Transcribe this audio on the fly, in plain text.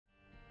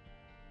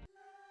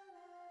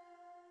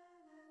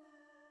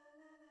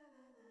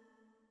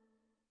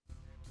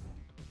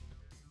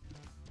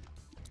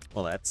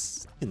Well,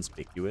 that's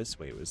conspicuous.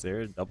 Wait, was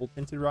there a double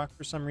tinted rock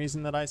for some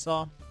reason that I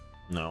saw?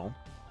 No.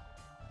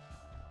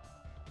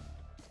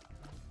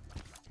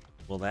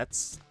 Well,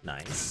 that's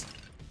nice.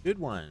 Good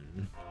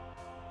one.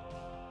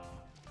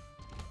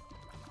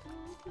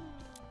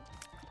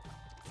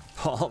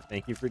 Paul,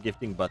 thank you for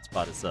gifting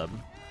Buttspot a sub.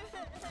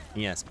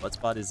 Yes,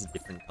 Buttspot is a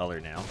different color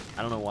now.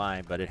 I don't know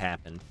why, but it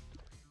happened.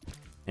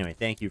 Anyway,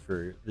 thank you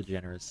for the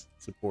generous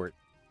support.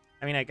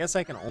 I mean, I guess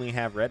I can only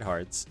have red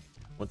hearts.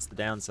 What's the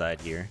downside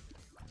here?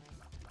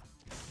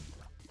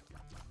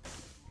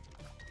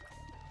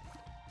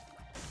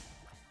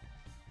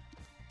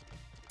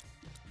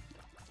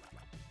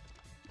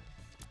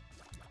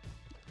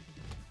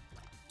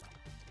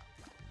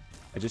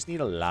 I just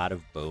need a lot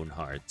of bone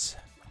hearts.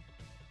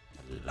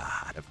 A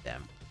lot of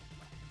them.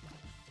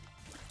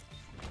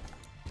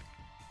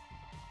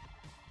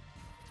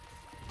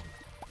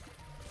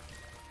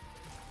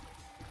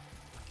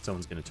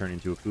 Someone's gonna turn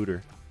into a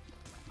pooter.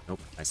 Nope,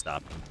 I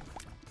stopped him.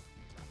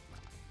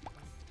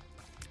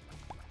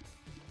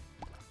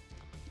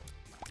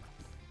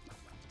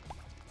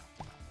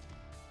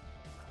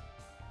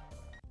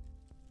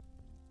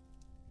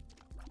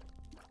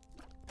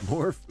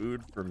 More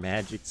food for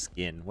magic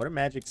skin. What do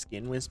magic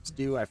skin wisps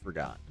do? I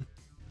forgot.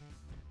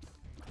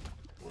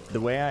 The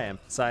way I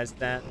emphasized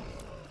that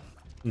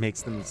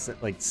makes them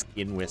like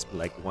skin wisp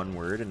like one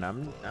word, and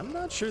I'm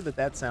not sure that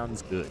that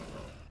sounds good.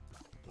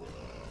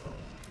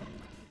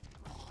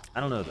 I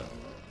don't know though.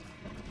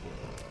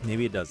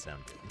 Maybe it does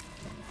sound good.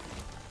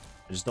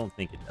 I just don't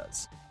think it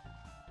does.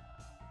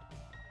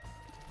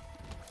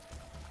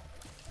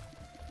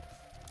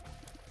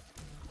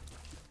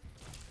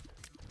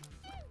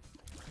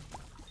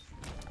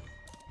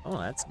 Oh,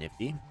 that's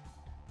nifty.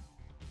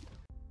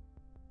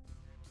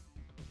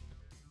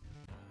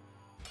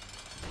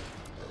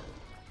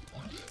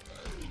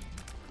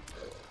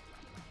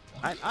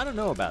 I don't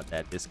know about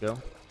that,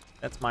 Disco.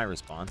 That's my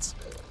response.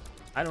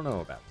 I don't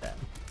know about that.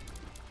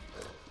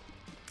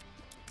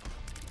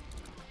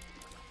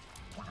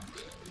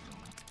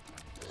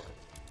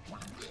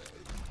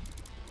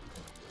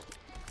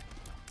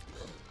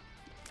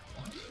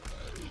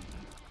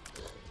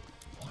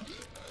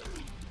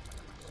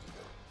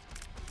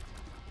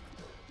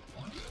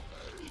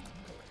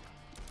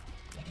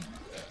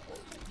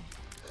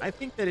 I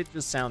think that it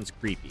just sounds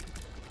creepy.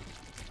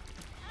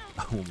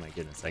 Oh my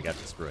goodness, I got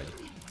destroyed.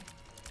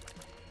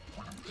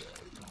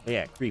 But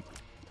yeah, creepy.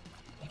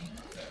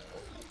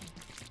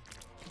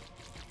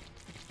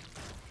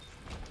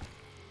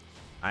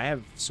 I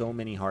have so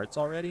many hearts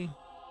already.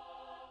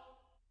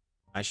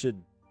 I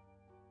should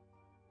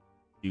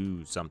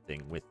do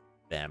something with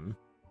them.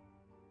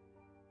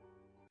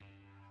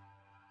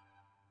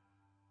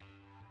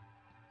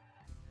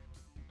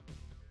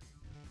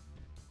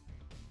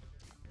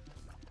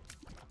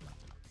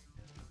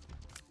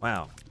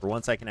 Wow, for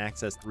once I can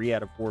access 3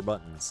 out of 4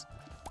 buttons.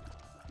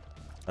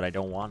 But I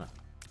don't wanna.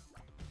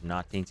 I'm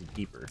not Tainted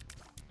Keeper.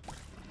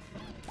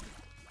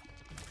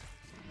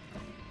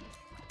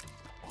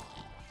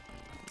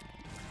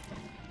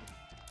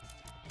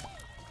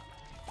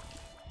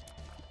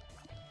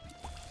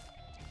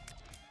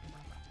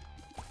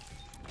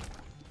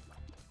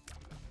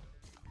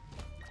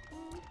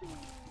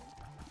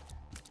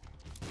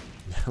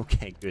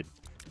 Okay, good.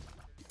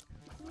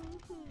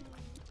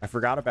 I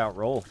forgot about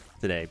roll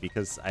today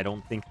because I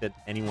don't think that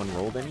anyone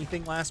rolled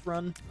anything last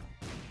run.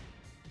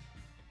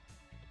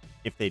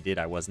 If they did,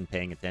 I wasn't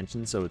paying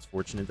attention, so it's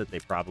fortunate that they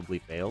probably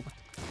failed.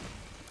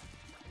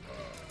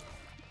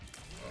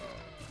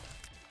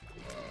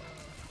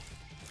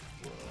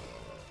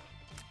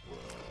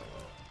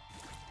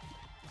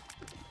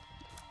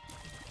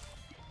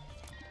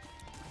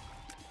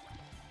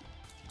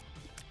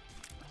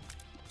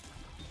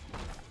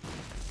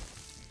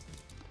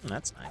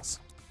 That's nice.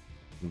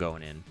 I'm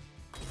going in.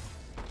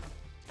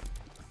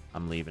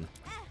 I'm leaving.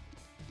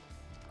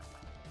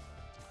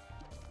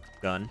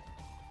 Gun.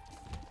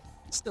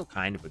 Still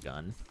kind of a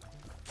gun.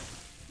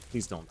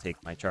 Please don't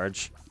take my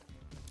charge.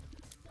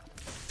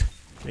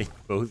 They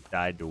both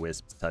died to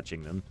wisps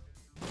touching them.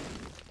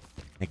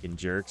 Making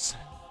jerks.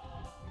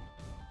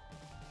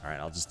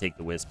 Alright, I'll just take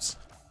the wisps.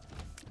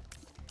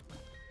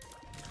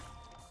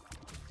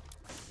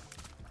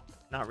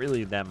 Not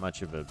really that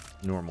much of a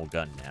normal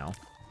gun now.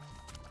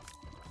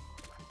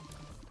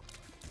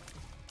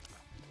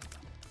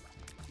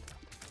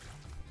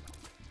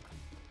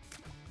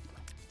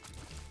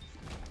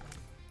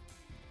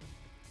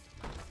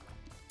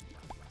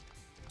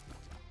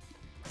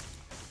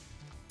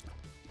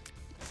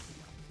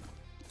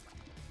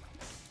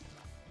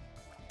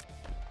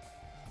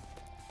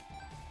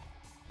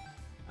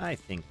 I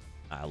think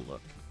I'll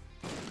look.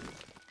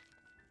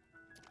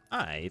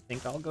 I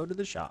think I'll go to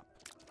the shop.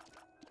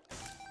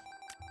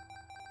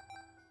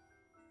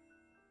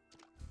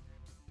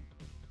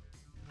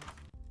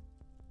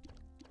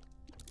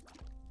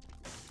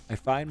 I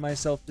find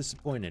myself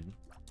disappointed.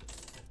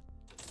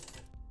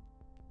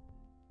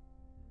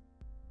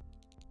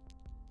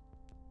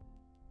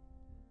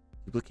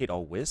 Duplicate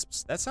all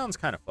wisps? That sounds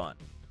kind of fun.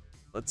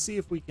 Let's see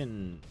if we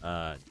can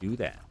do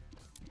that.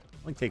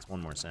 Only takes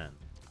 1 more cent.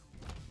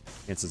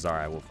 Chances are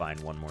I will find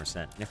 1 more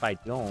cent. And if I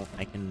don't,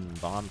 I can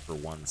bomb for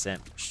 1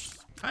 cent, which is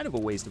kind of a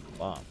waste of a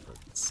bomb, but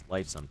it's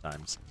life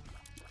sometimes.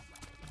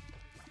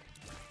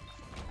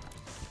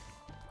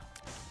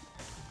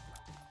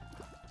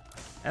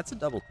 That's a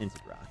double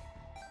tinted rock.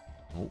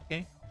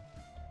 Okay.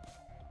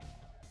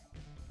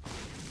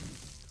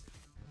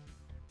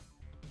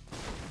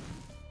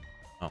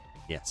 Oh,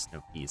 yes,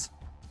 no keys.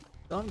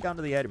 Still haven't gone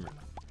to the item room.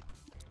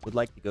 Would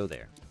like to go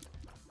there.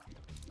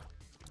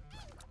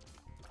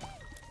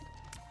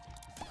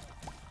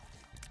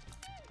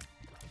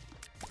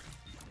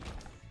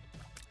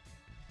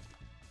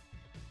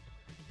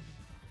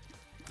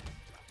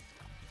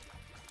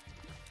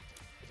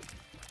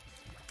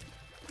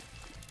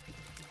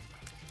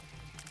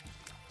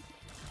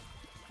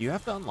 Do you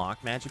have to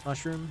unlock Magic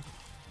Mushroom?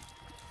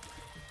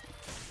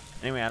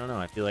 Anyway, I don't know.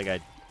 I feel like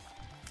I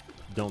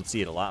don't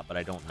see it a lot, but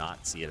I don't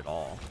not see it at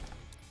all.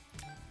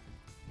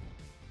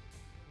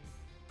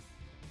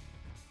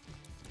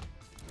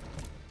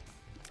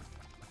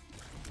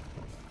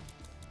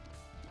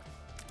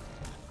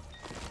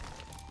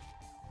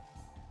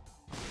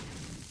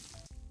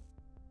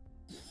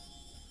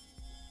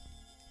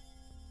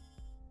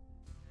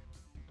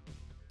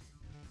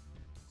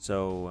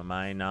 So, am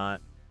I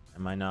not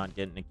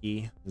getting a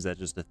key? Is that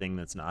just a thing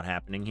that's not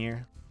happening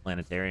here?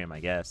 Planetarium, I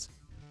guess.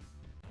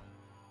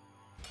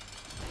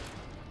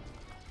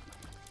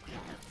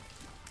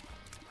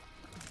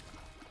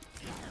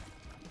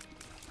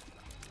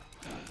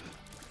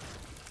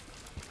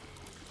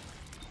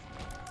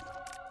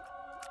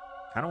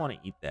 Kind of want to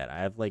eat that. I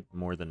have like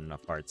more than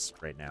enough hearts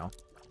right now.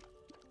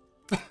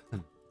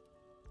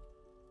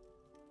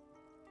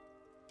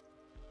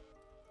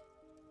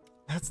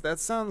 That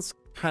sounds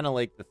kind of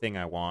like the thing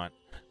I want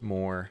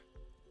more.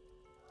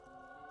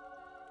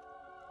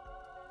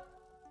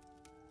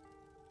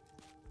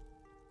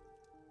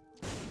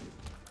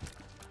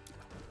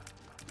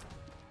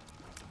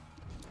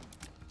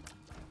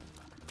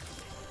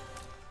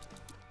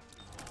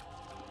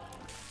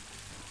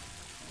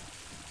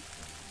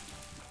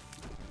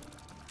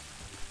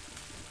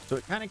 So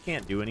it kind of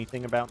can't do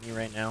anything about me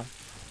right now.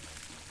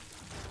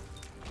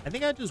 I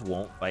think I just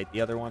won't fight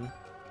the other one.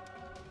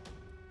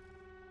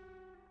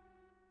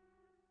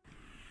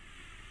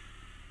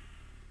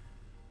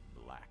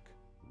 Black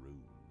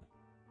rune.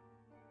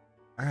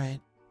 All right.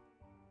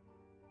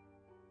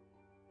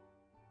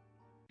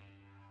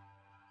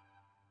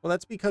 Well,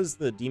 that's because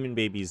the demon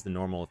baby is the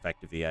normal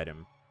effect of the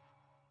item.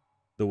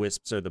 The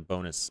wisps are the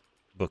bonus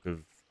book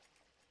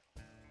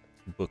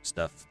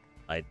stuff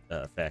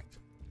effect.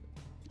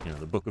 You know,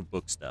 the book of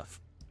book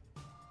stuff.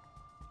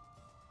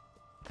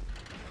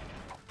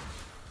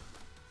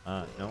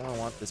 No, I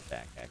want this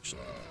back,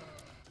 actually.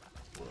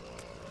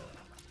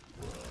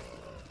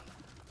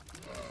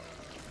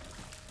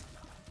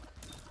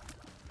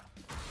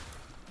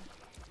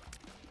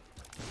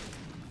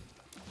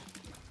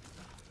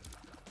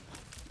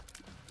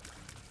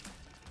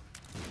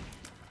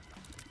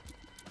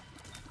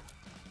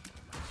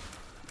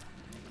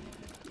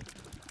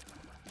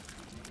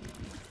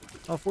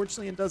 Well,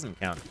 fortunately, it doesn't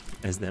count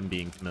as them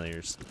being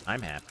familiars.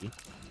 I'm happy.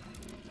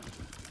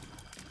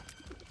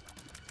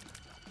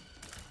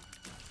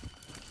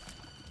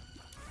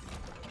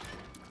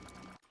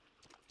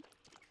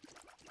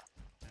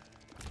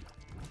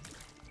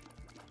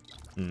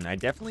 I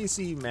definitely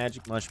see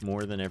Magic Mush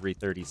more than every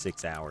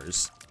 36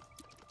 hours.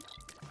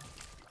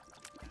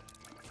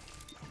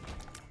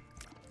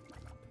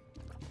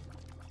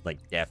 Like,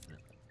 definitely.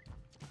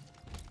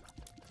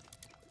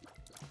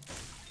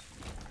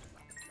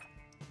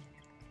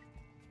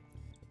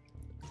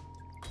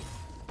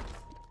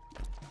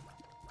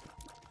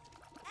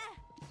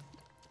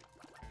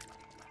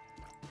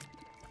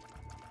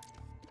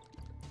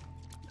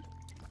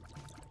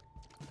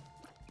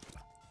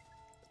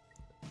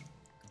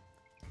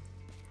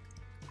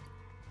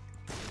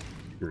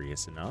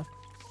 Curious enough.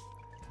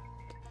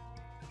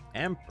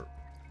 Emperor.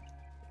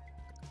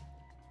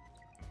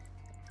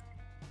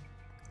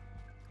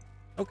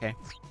 Okay.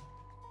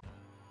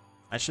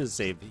 I should have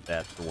saved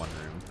that for one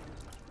room.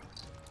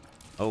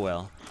 Oh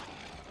well.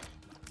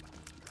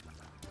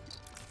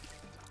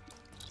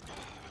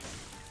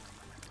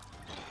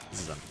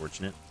 This is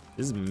unfortunate.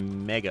 This is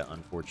mega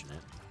unfortunate.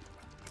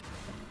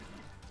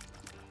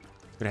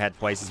 Could have had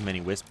twice as many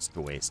wisps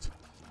to waste.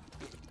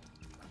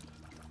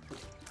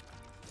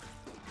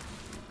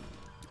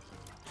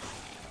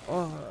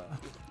 Oh.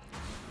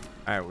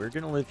 Alright, we're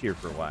gonna live here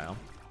for a while.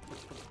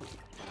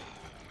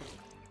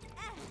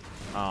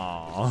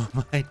 Oh,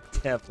 my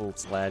devil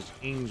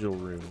 / angel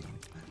room.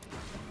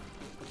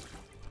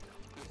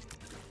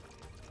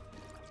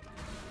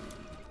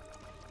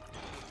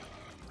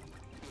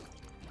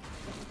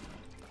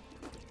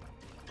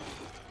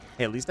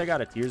 Hey, at least I got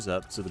a tears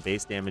up, so the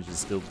base damage is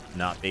still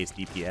not base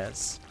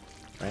DPS.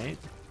 Right?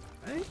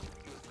 Right?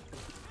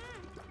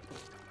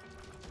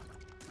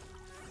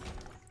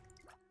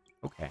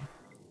 Okay.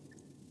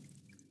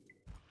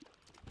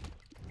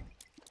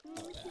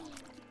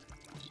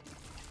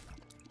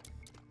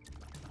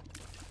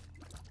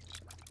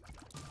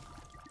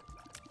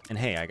 And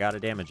hey, I got a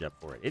damage up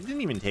for it. It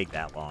didn't even take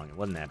that long. It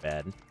wasn't that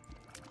bad.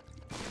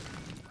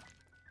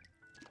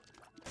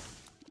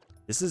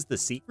 This is the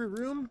secret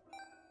room?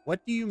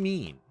 What do you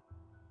mean?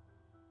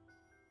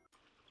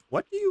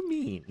 What do you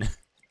mean?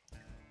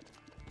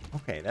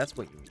 Okay, that's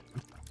what you mean.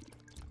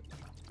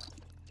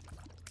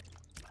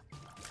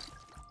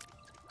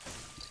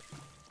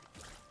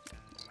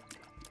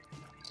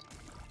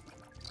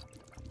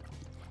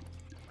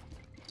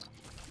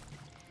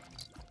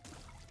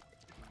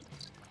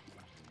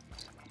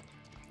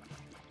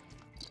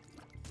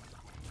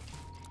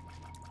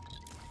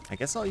 I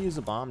guess I'll use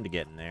a bomb to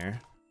get in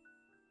there.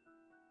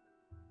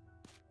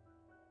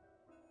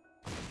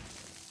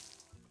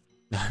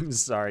 I'm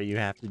sorry, you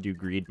have to do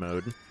greed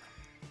mode.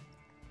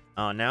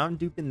 Oh, now I'm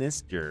duping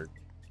this jerk.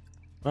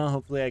 Well,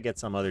 hopefully I get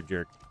some other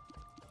jerk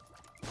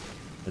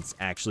that's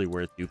actually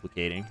worth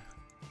duplicating.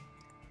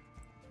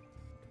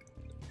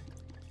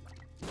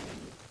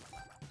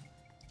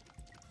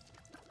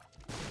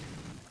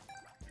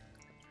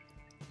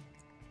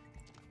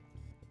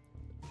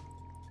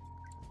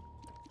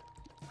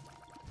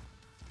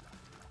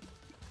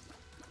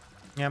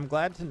 Yeah, I'm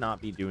glad to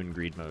not be doing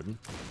greed mode.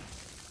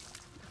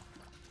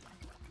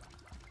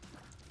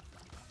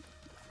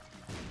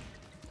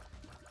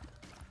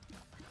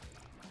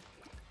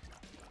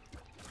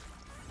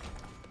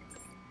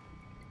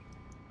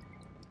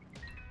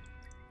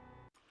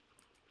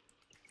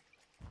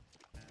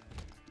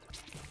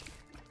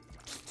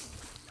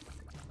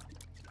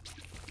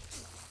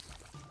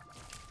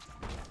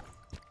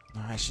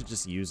 I should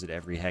just use it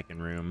every heckin'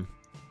 room.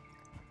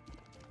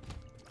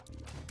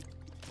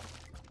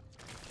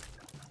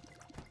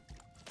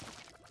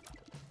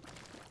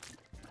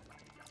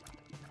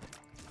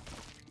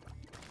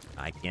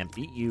 I can't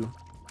beat you.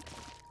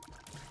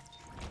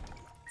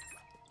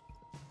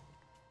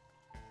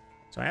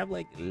 So I have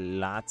like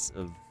lots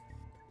of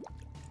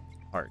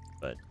heart,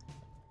 but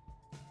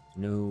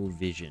no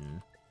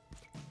vision.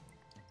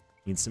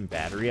 Need some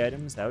battery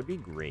items? That would be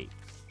great.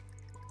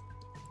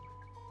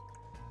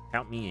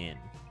 Count me in.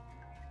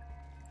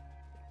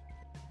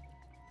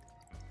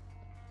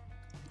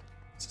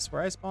 Is this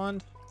where I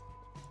spawned?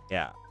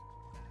 Yeah.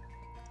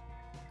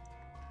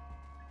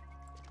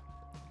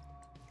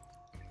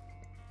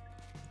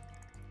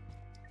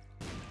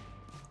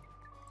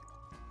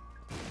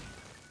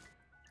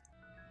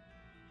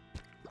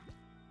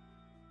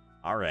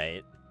 All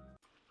right.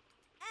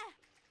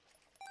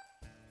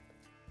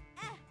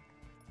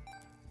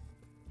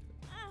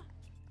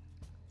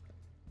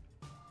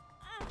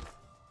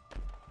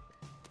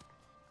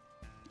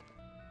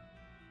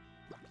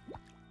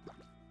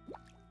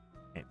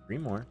 Okay, 3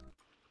 more.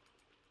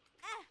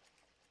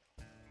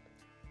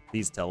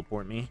 Please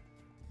teleport me.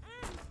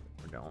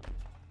 Or don't.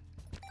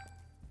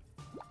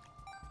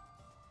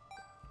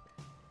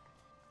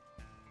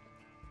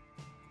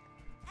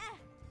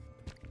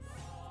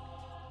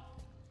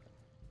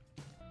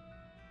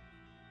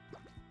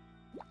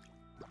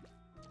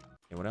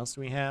 Okay, what else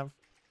do we have?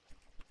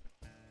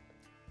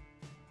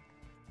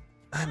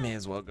 I may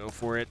as well go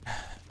for it.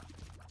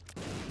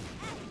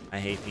 I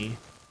hate me.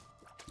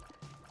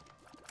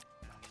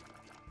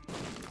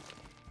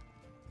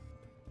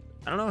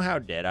 I don't know how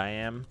dead I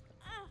am,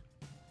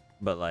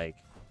 but like,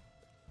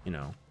 you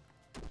know.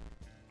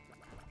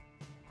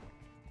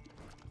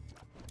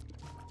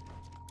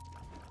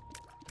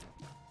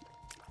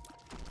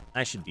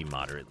 I should be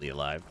moderately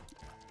alive.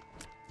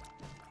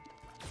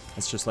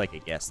 It's just like a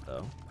guess,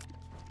 though.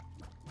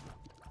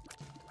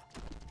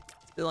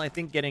 Still, I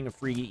think getting a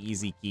free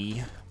easy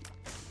key,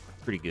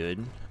 pretty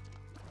good.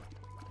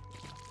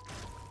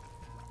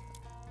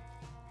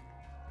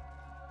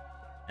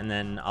 And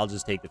then I'll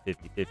just take the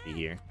 50-50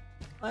 here.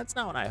 Well, that's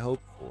not what I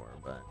hoped for,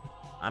 but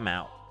I'm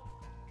out.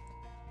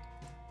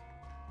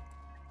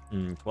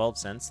 12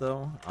 cents,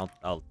 though?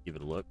 I'll give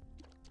it a look.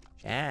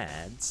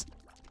 Chad's.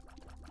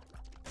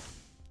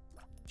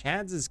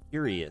 Chad's is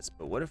curious,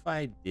 but what if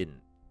I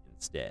didn't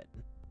instead?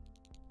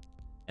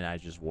 And I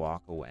just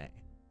walk away.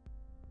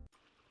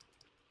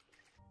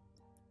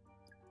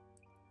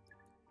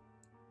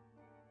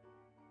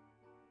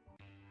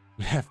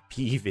 You have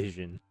P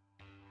vision.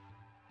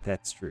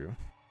 That's true.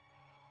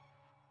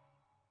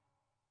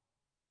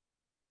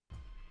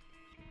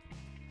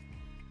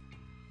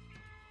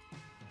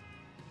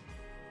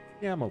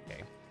 Yeah, I'm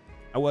okay.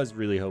 I was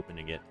really hoping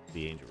to get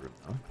the angel room,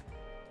 though.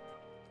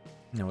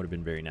 That would have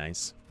been very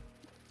nice.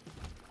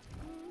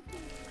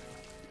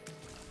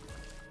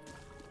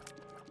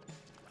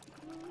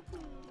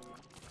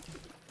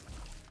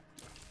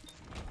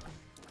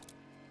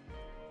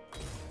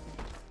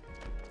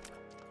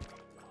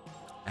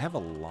 I have a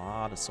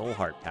lot of soul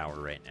heart power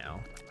right now.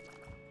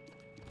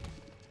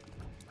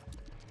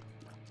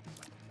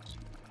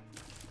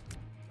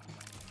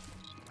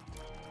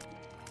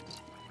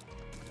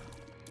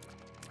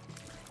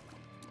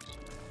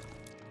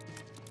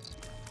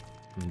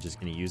 I'm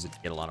just going to use it to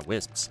get a lot of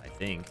wisps, I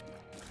think.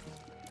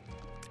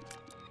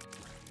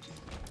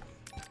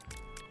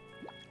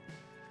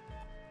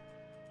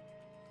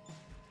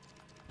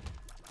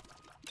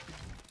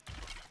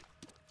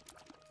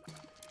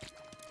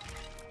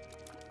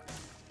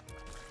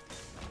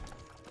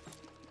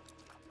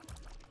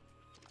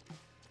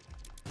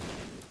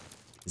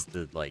 Is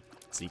the, like,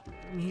 secret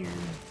room here?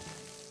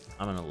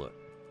 I'm gonna look.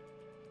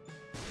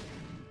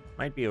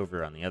 Might be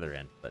over on the other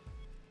end, but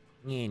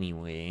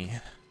anyway.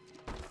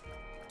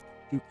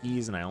 2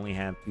 keys, and I only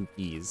have 2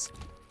 keys.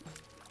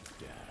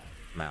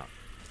 I'm out.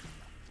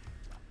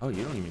 Oh,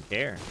 you don't even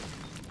care.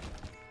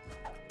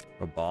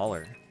 A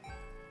baller.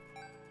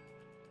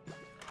 I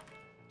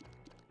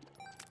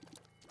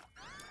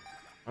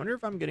wonder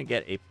if I'm gonna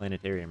get a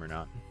planetarium or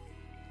not.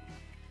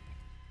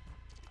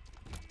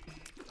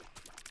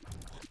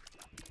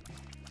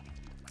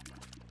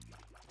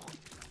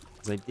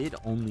 Because I did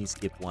only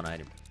skip 1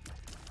 item.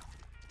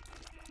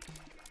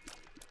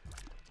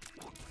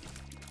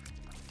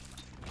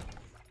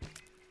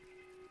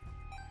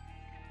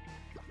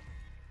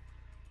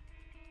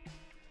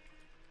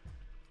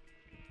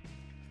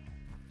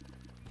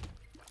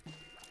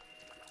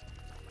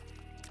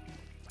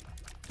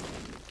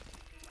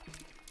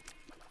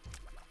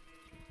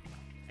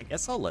 I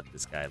guess I'll let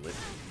this guy live.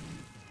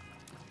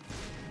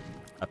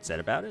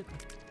 Upset about it?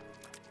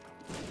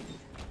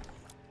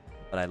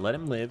 But I let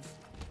him live,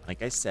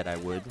 like I said I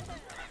would.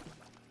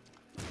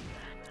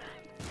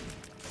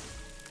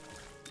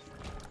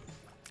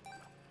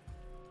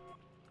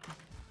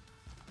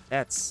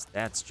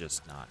 That's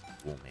just not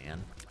cool,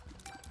 man.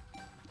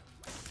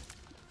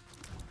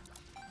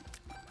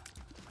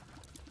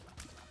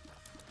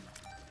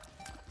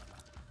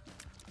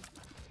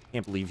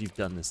 Can't believe you've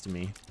done this to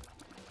me.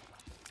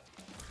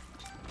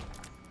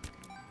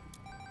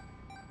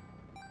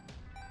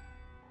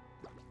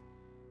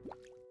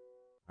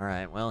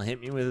 Alright, well,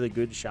 hit me with a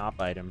good shop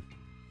item.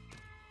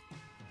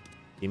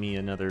 Give me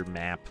another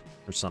map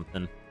or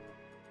something.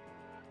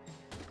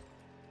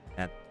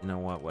 You know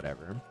what,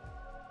 whatever.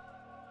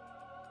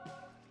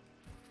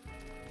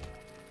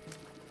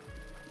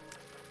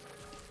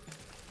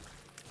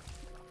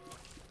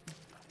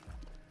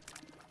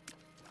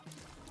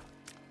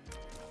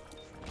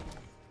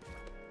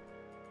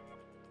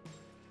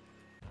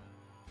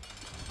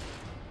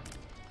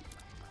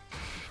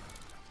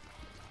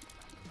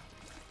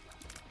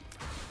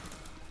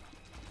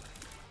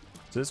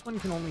 So this one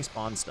can only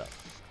spawn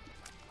stuff.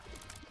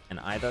 And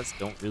I thus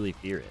don't really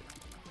fear it.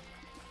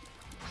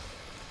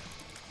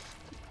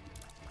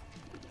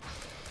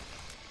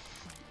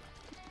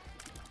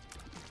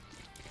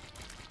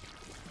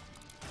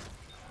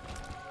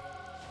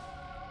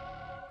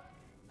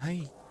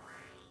 I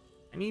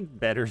need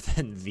better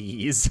than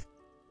these.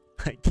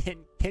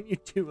 Can you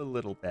do a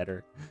little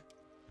better?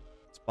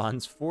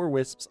 Spawns 4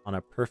 wisps on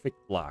a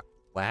perfect block.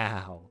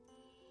 Wow.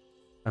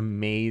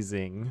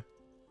 Amazing.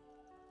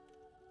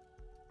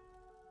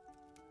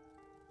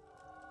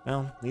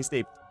 Well, at least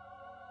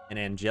an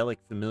angelic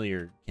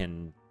familiar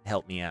can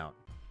help me out.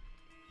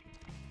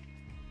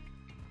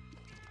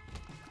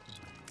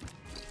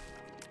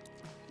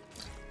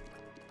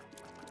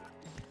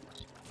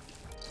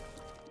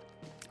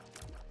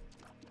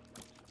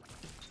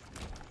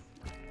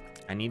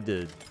 I need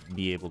to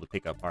be able to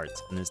pick up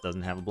hearts, and this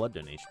doesn't have a blood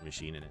donation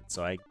machine in it,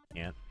 so I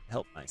can't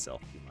help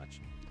myself too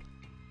much.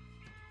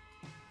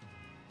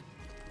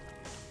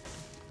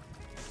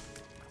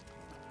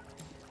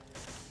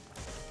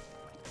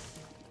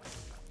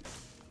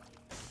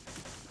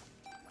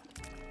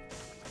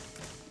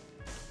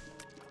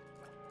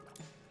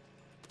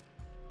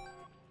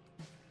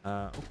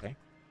 Okay.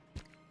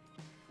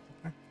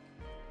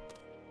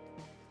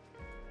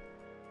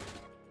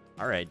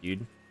 Alright,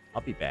 dude.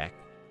 I'll be back.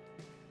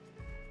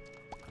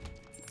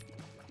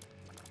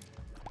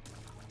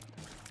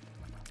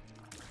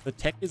 The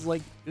tech is,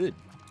 like, good.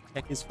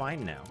 Tech is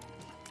fine now.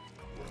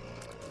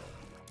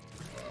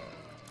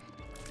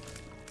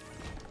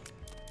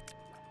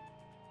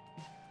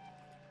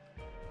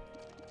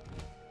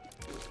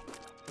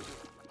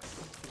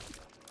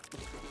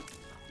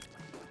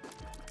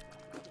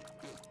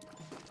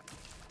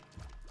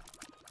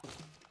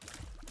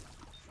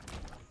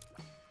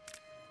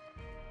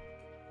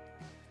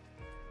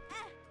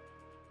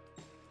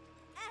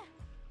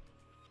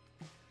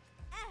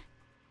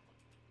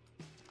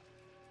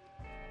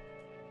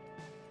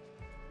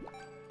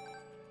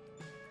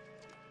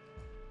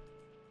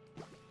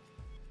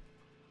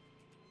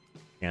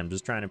 Yeah, I'm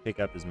just trying to pick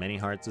up as many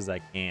hearts as I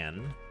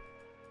can.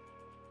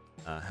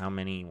 How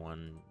many?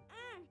 1...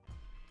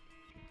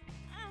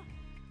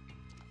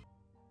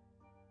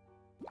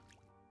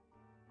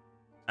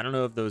 I don't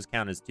know if those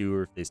count as 2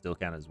 or if they still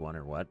count as 1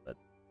 or what, but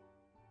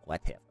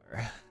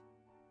whatever.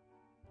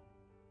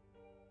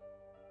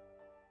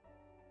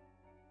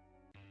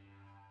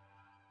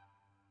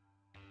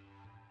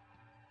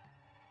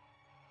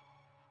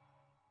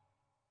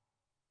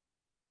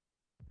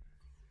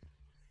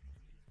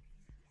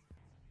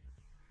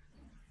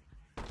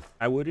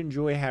 I would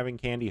enjoy having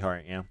Candy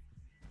Heart, yeah.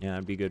 Yeah,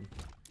 that'd be good.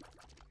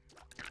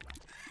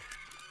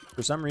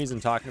 For some reason,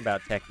 talking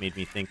about tech made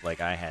me think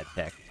like I had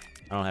tech.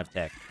 I don't have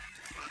tech.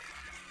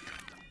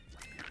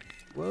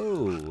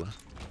 Whoa.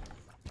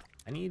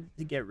 I need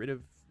to get rid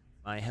of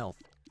my health.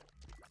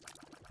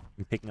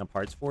 I'm picking up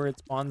hearts for it.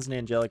 Spawns an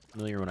angelic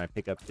familiar when I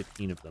pick up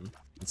 15 of them.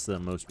 It's the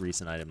most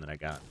recent item that I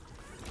got.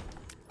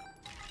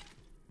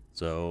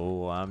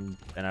 So,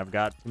 and I've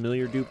got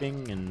familiar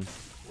duping, and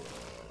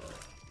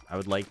I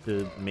would like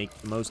to make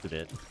the most of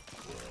it.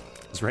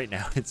 Because right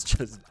now, it's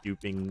just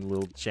duping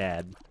little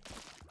Chad.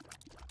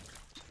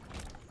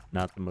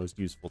 Not the most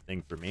useful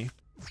thing for me.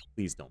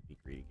 Please don't be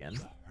greedy again.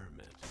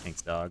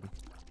 Thanks, dog.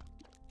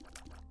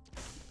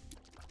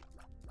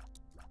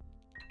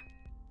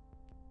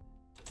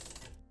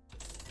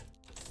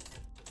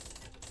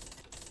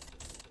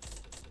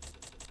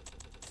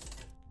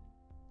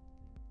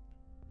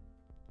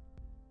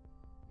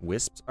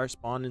 Wisps are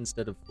spawned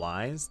instead of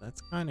flies?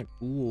 That's kind of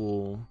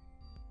cool.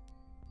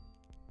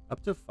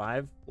 Up to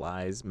 5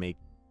 flies make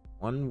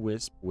 1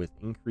 wisp with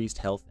increased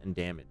health and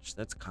damage.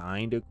 That's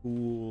kind of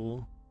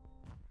cool.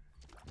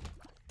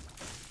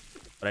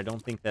 But I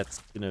don't think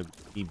that's going to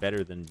be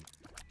better than,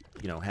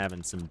 you know,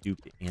 having some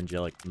duped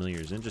angelic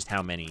familiars. And just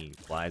how many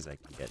flies I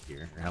can get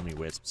here. Or how many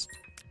wisps.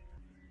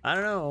 I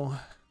don't know.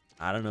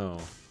 I don't know.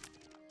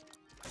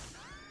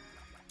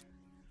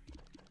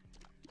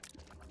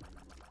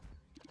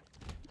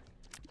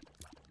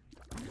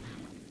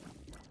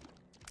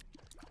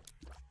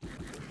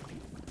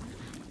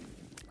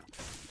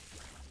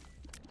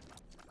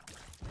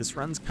 This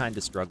run's kind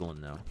of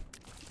struggling, though.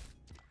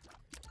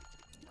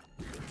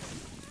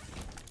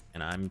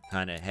 And I'm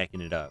kind of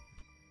hecking it up.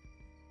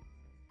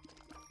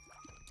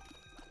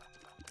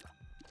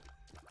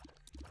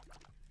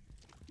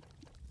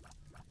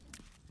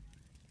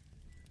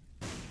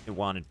 It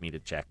wanted me to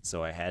check,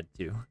 so I had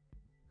to.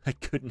 I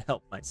couldn't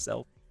help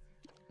myself.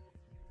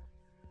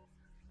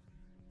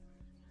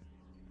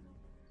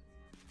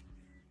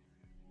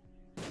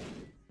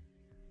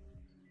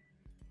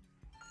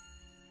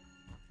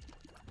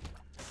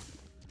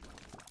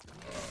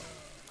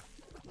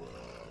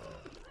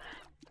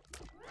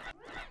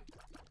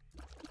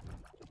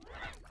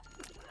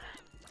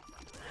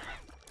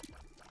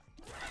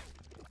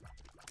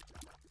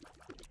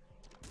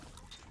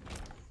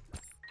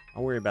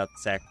 I'll worry about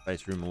the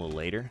sacrifice room a little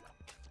later,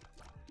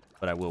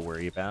 but I will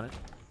worry about it.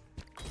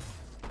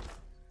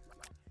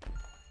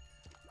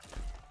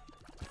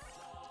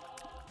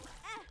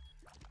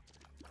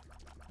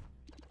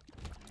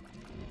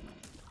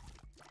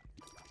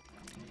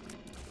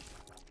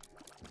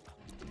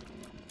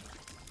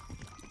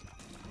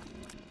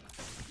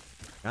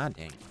 God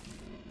dang.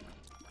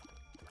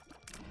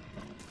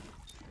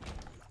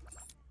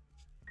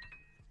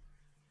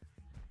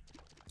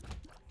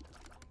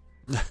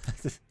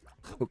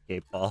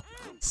 Okay, Paul.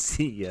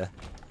 See ya.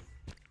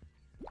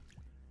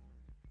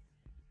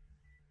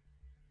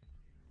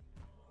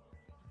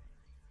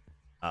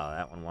 Oh,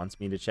 that one wants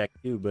me to check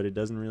too, but it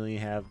doesn't really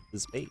have the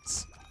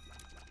space.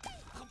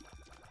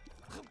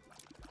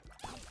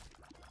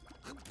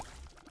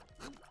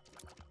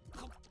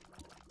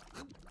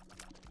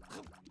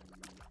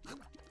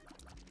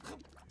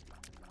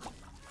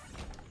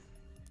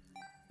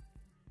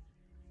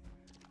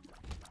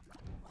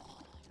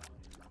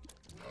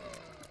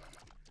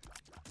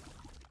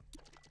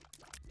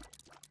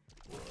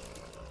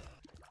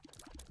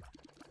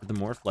 The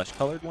more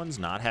flesh-colored ones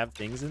not have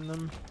things in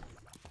them?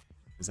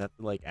 Is that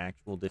the, like,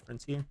 actual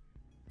difference here?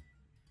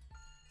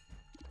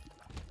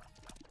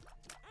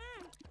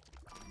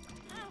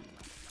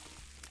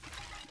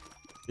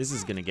 This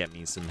is gonna get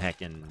me some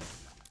heckin'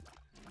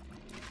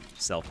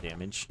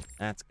 self-damage.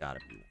 That's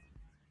gotta be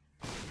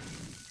one.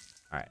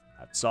 Alright,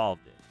 I've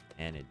solved it,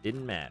 and it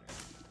didn't matter.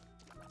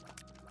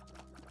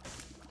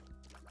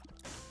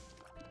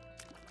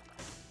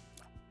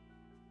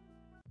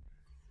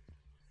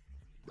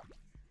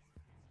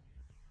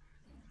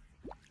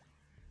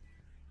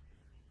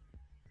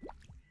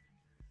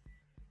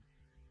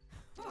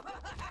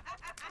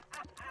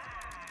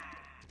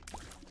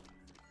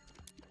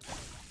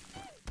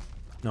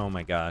 Oh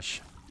my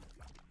gosh.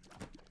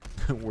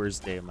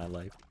 Worst day of my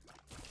life.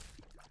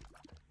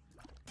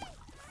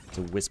 It's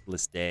a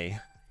wispless day.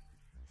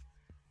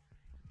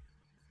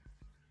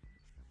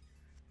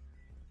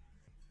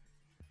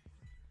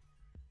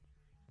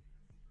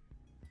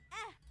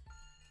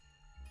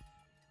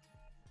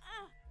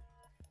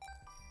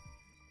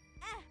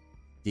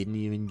 Didn't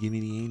even give me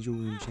the angel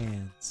room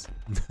chance.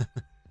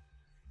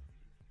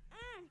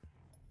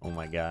 Oh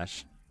my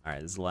gosh.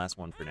 Alright, this is the last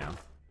one for now.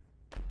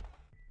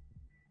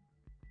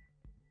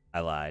 I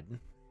lied.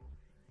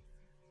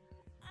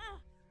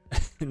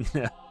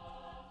 No.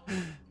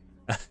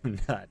 I'm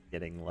not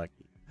getting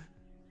lucky.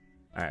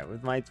 Alright,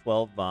 with my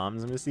 12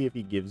 bombs, I'm gonna see if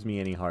he gives me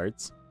any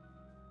hearts.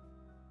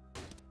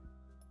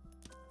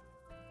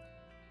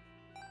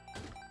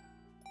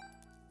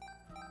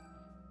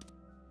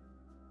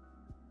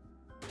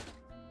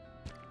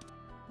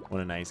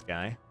 What a nice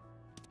guy.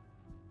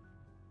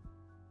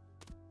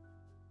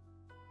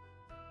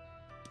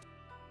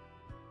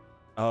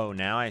 Oh,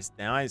 now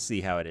I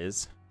see how it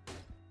is.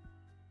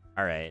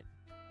 All right.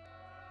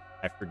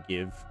 I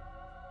forgive,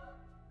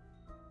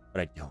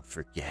 but I don't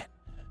forget.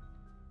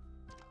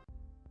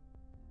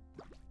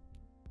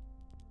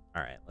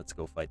 All right, let's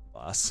go fight the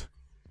boss.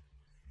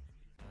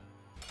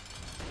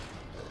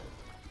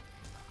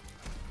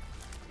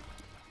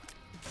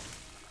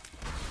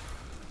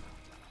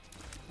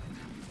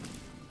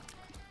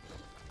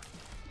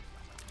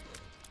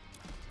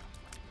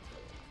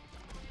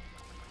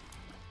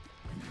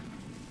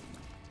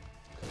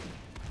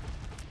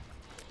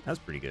 That's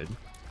pretty good.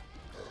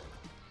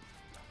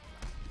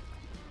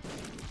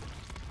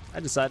 I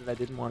decided I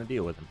didn't want to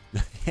deal with him.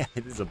 Yeah,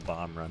 it is a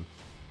bomb run.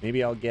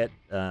 Maybe I'll get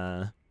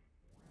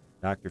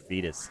Dr.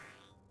 Fetus.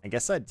 I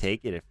guess I'd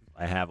take it if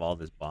I have all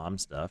this bomb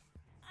stuff.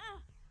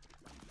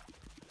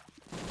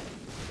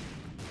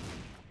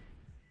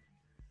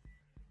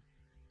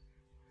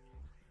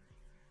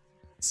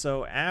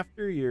 So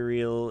after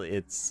Uriel,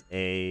 it's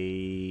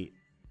a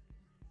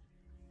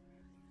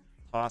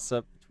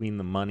toss-up between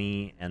the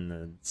money and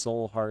the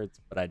soul hearts,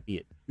 but I'd be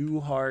at 2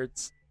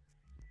 hearts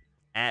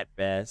at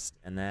best,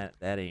 and that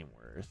ain't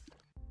worth.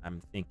 I'm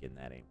thinking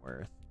that ain't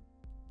worth.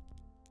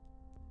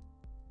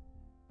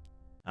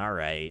 All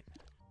right.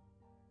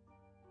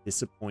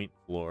 Disappoint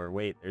floor.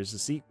 Wait, there's a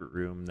secret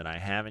room that I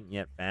haven't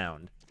yet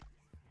found.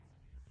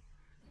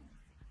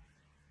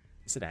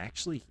 Is it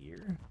actually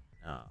here?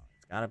 No,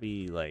 it's gotta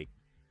be like...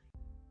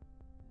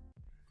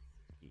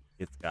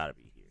 It's gotta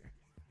be here.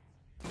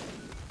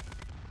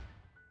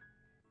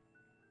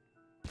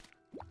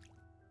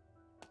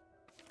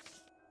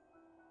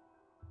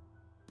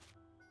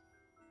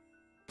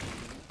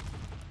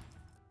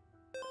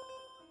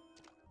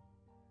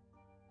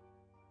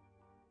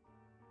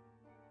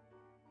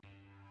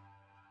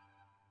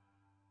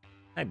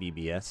 Hi,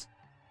 BBS.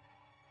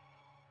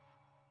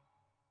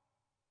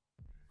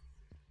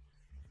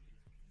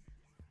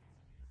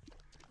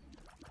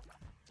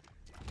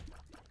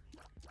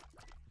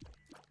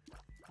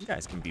 You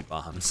guys can be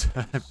bombs.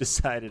 I've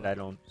decided I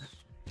don't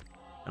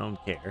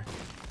care.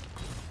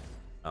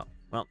 Oh,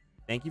 well,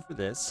 thank you for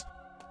this.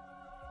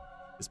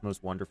 This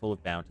most wonderful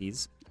of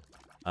bounties.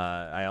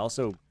 I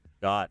also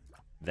got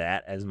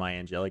that as my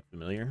angelic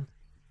familiar.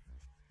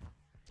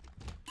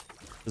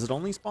 Does it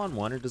only spawn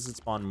 1, or does it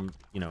spawn,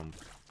 you know,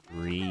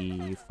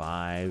 3,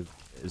 5,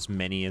 as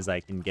many as I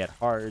can get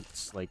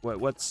hearts? Like,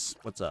 what's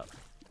up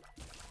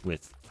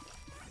with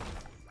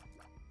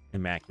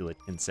Immaculate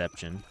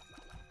Conception?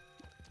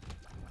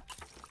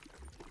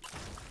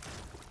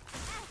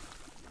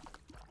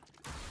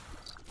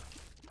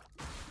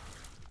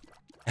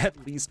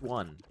 At least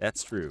 1.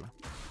 That's true.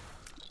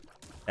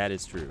 That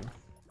is true.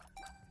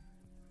 I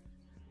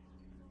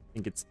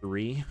think it's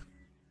 3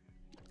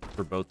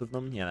 for both of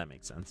them. Yeah, that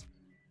makes sense.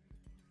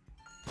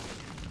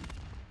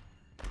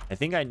 I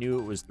think I knew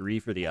it was 3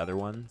 for the other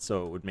one,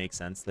 so it would make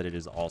sense that it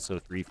is also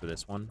 3 for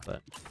this one,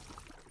 but...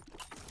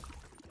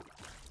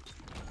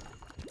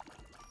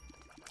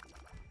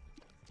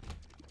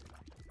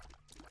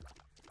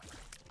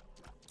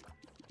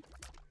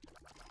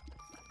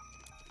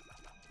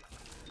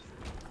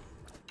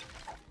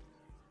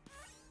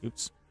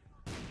 Oops.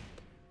 You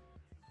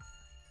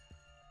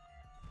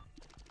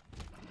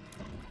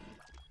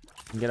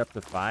can get up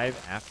to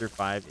 5. After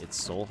 5,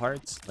 it's soul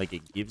hearts. Like,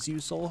 it gives you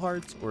soul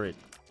hearts, or it...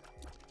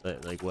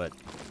 Like, what?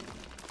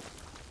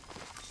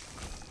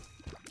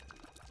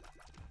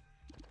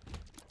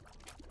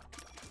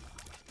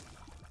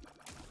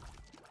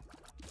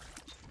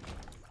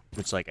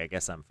 Which, like, I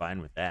guess I'm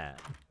fine with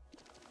that.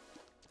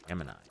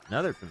 Gemini.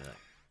 Another familiar.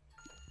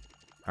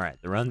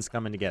 Alright, the run's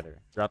coming together.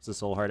 Drops a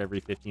soul heart every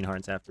 15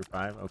 hearts after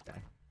 5. Okay.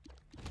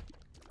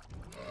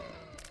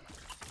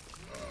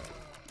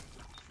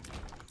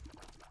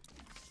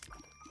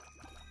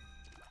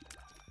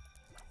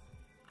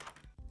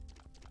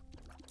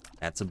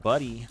 That's a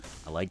buddy.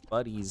 I like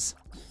buddies.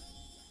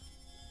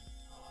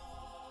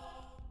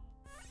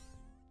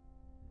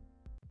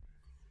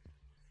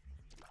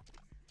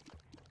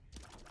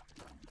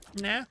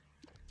 Nah.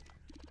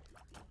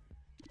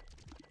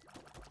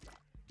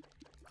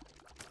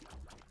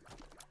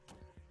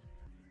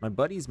 My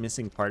buddy's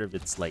missing part of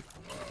its, like,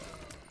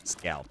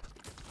 scalp.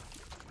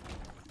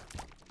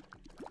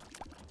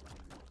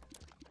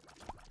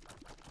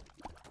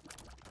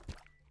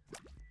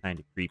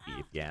 Kinda creepy,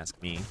 if you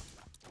ask me.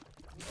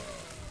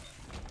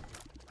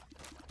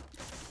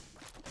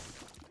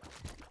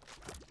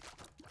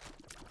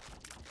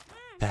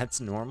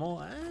 That's normal?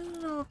 I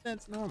don't know if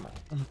that's normal.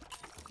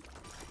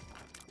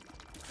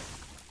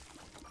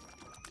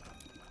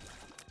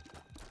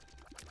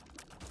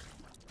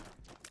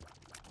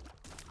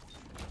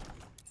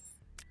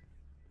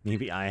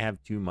 Maybe I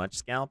have too much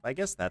scalp? I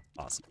guess that's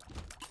possible.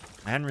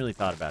 I hadn't really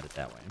thought about it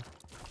that way.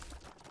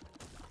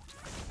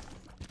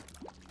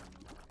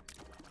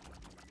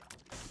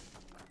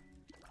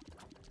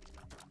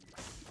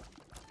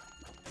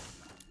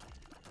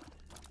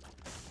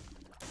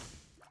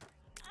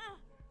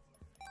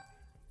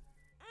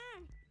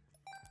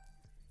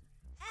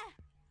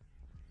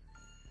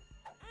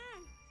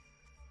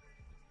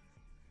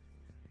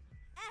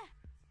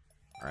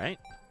 Alright.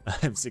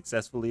 I've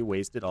successfully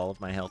wasted all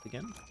of my health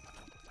again.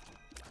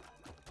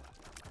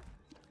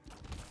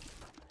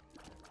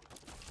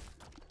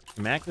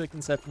 Immaculate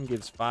Conception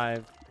gives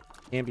 5.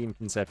 Cambion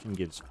Conception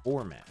gives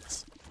 4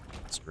 max.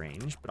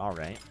 Strange, but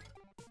alright.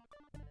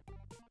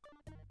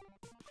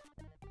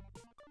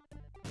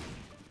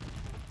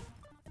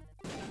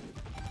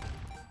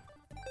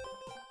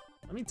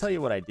 Let me tell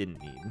you what I didn't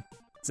need.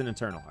 It's an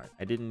Eternal Heart.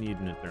 I didn't need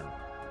an Eternal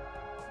Heart.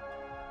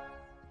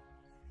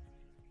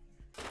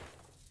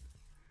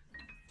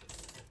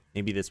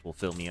 Maybe this will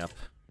fill me up.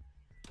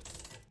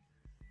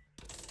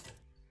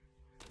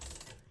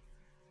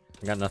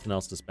 I got nothing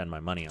else to spend my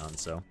money on,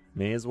 so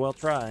may as well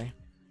try.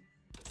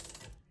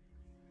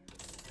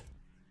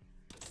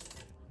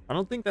 I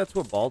don't think that's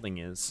what balding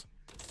is.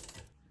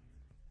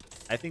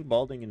 I think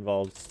balding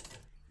involves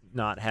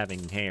not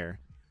having hair,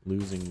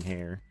 losing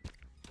hair.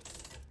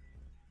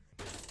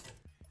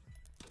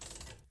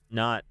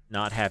 Not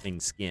having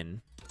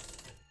skin.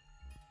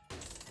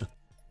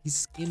 He's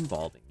skin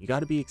balding. You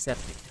gotta be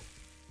accepting.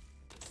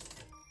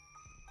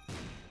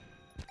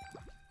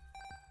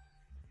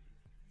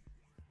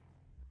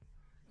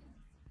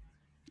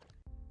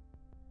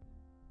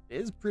 It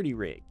is pretty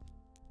rigged.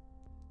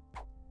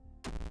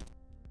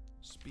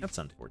 That's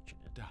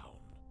unfortunate. Down.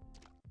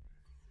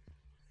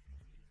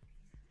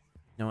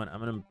 You know what? I'm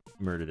gonna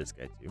murder this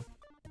guy too.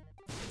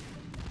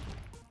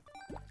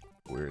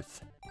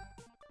 Worth.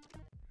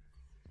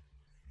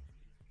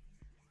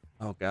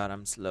 Oh god,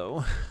 I'm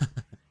slow.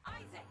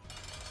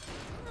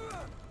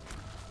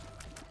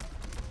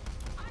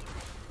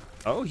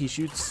 Oh, he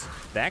shoots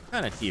that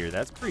kind of tier.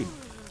 That's pretty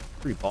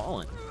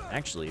ballin',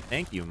 actually.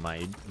 Thank you,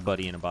 my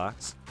buddy in a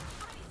box.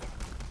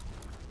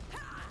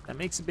 That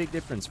makes a big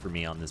difference for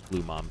me on this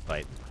blue mom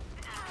fight.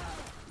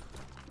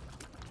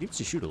 Seems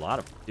to shoot a lot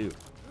of them, too.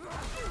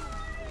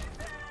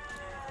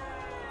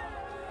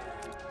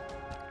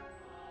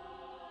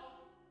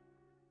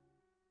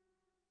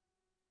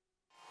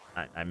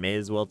 I may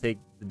as well take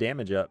the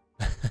damage up.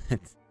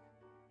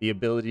 The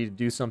ability to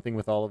do something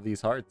with all of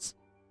these hearts.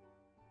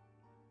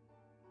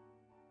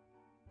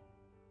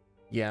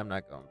 Yeah, I'm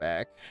not going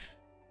back.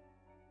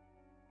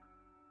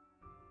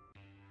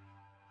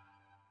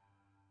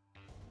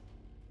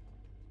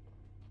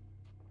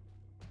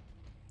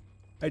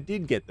 I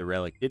did get the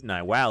relic, didn't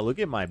I? Wow, look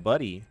at my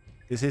buddy.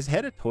 Is his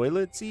head a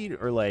toilet seat,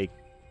 or like,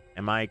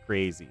 am I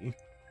crazy?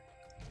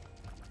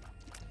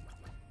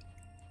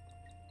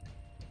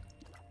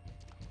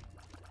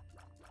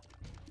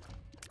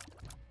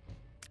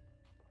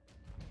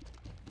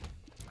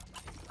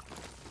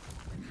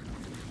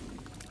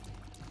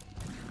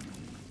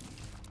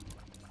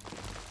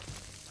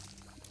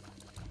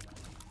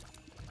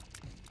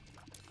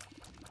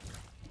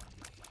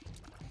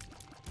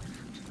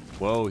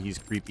 Whoa, he's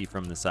creepy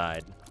from the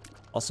side.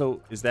 Also,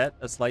 is that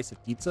a slice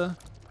of pizza?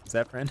 Is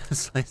that friend a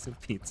slice of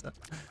pizza?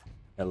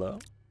 Hello?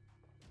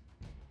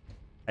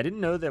 I didn't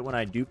know that when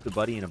I dupe the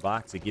buddy in a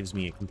box, it gives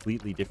me a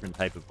completely different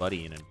type of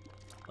buddy in a,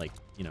 like,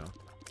 you know,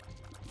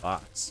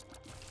 box.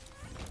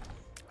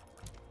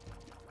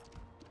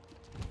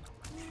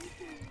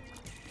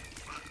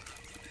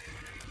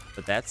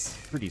 But that's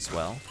pretty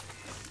swell.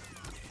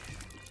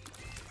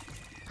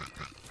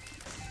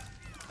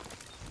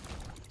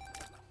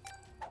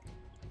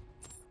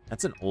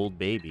 That's an old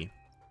baby.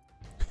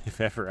 If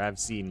ever I've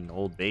seen an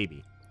old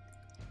baby.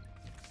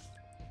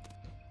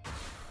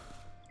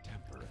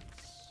 Temperance.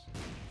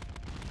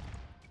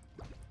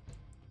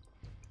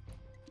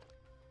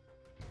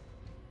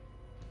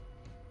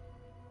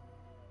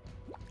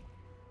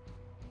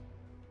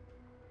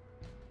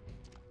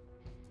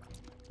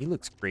 He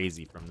looks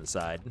crazy from the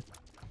side.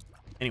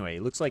 Anyway, he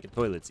looks like a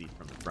toilet seat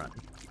from the front.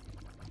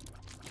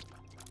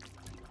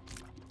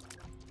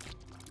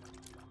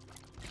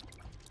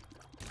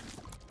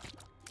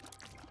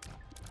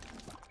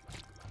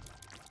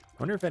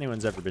 I wonder if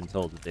anyone's ever been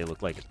told that they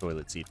look like a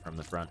toilet seat from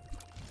the front.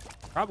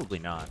 Probably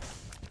not.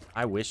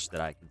 I wish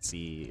that I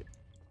could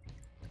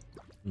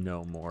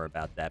know more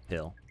about that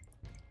pill.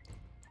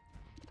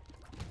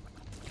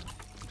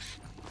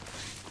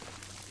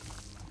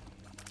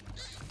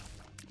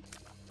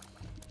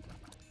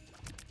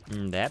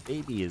 That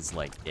baby is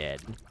like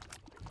dead.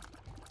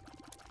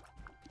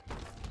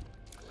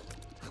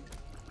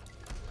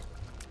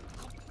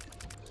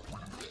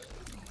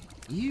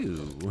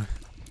 Ew.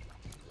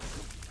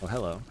 Oh,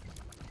 hello.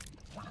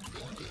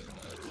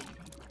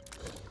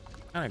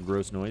 What kind of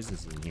gross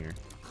noises in here?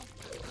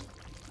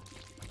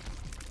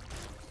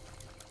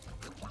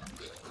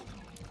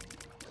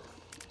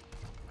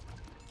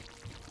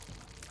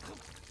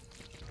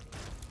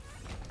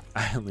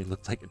 I only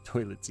looked like a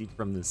toilet seat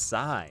from the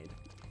side.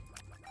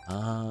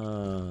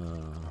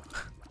 Oh.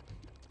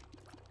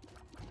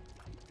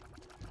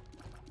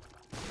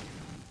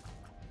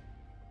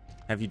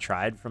 Have you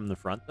tried from the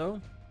front, though?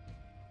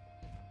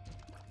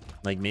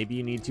 Like, maybe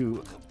you need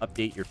to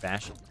update your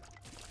fashion.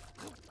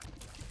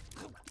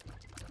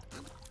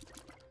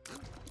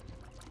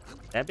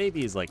 That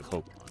baby is like a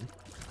Pokemon.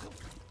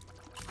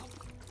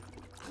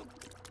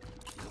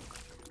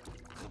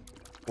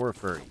 Or a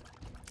furry.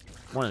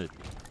 One of the two.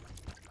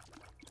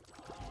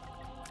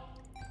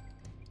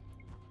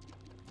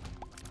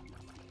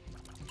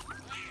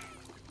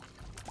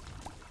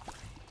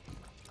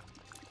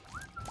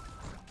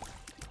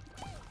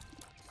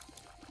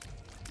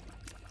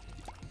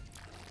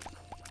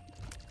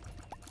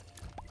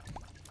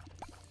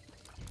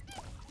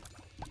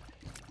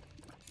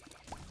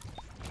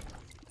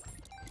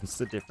 What's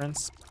the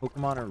difference?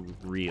 Pokemon are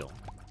real.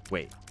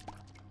 Wait.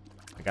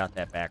 I got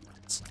that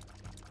backwards.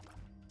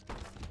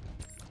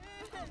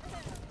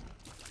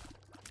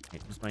 Okay,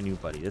 just my new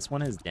buddy? This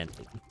one is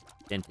dented.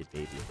 Dented,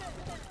 baby.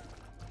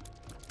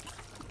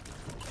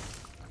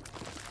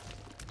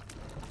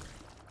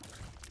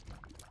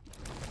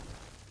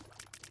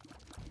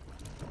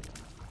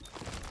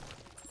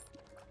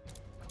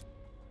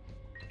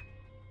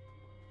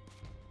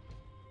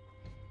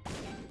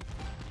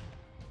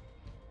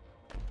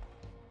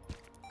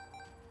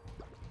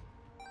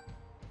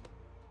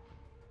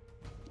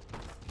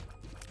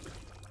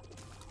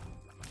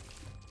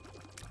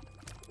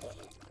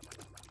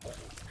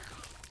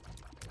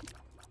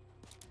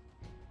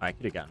 I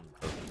could have gotten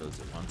both of those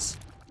at once.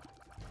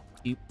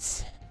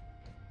 Oops.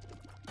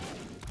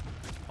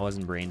 I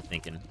wasn't brain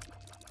thinking.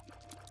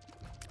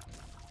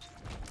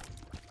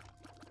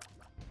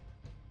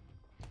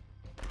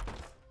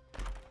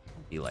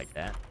 Don't be like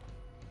that.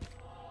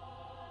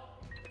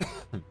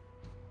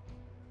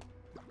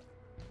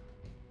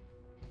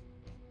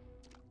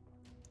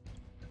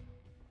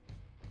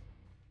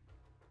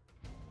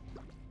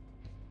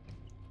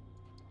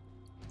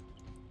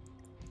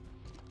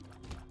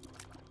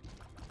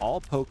 All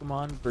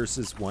Pokemon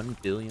versus 1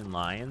 billion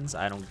lions?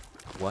 I don't...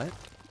 What?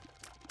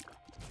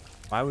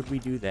 Why would we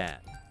do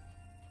that?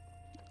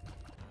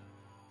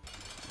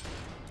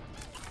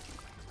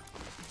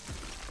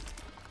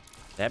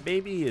 That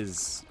baby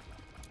is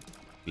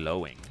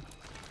glowing.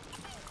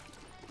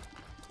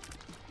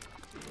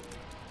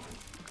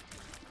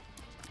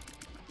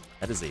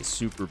 That is a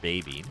super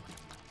baby.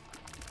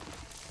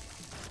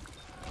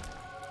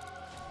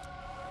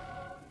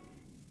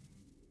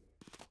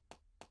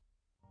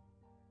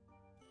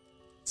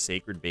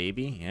 Sacred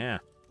baby? Yeah,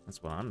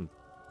 that's what I'm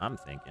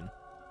thinking.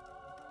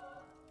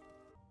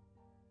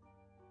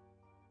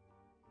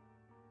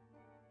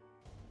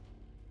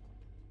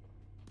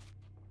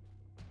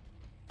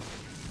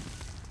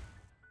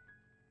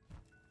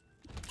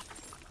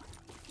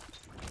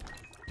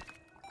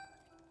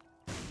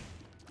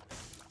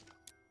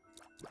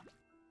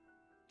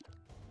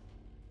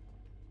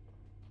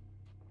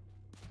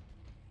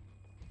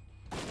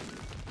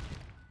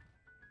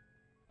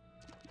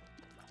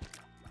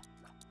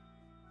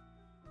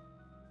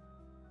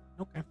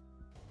 Okay.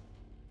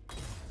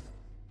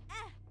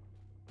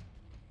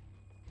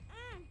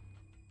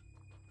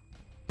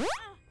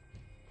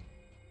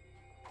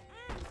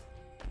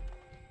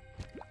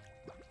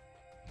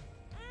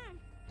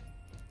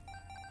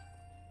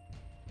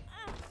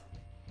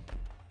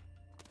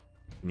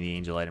 Give me the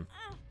angel item.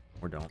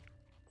 Or don't.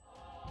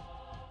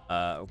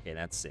 Okay,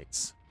 that's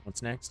 6.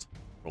 What's next?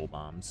 Roll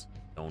bombs.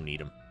 Don't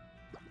need them.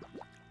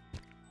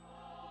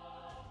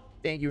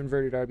 Thank you,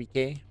 Inverted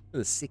RBK, for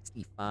the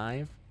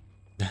 65.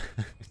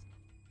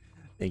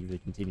 Thank you for the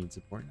continued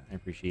support. I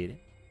appreciate it.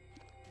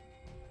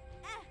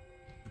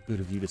 Good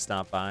of you to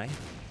stop by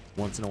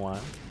once in a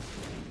while.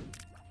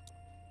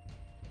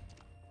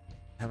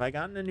 Have I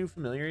gotten a new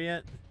familiar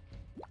yet?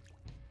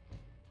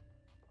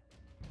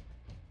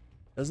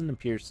 Doesn't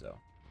appear so.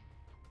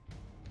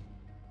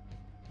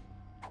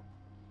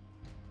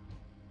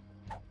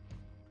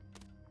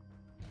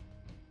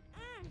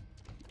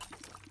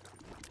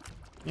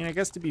 I mean, I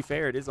guess to be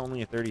fair, it is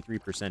only a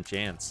 33%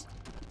 chance.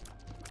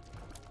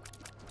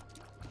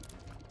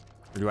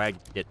 Or do I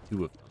get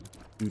 2 of them?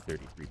 2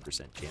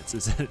 33%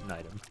 chances at an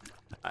item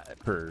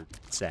per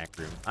sack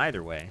room.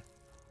 Either way,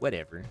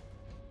 whatever.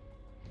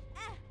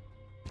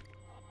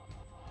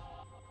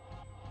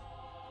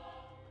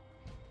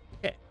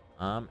 Okay,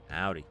 I'm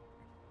out of here.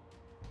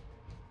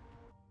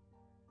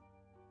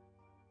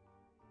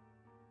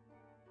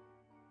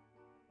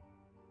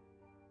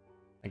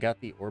 I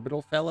got the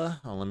orbital fella.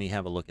 Oh, let me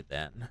have a look at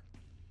that.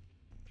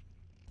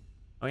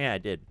 Oh yeah, I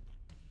did.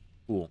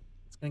 Cool.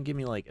 It's gonna give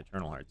me like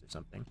Eternal Hearts or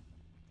something.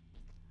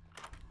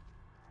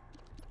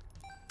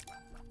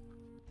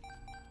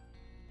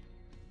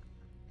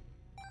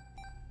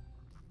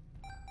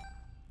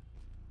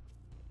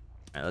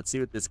 Alright, let's see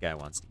what this guy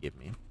wants to give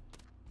me.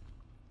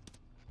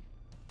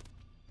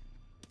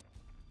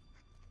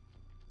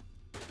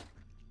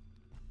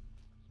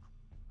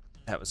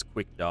 That was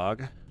Quick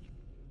Dog.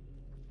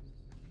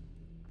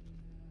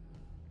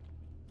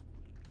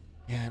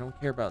 Yeah, I don't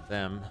care about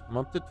them. I'm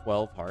up to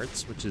 12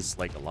 hearts, which is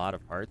like a lot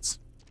of hearts.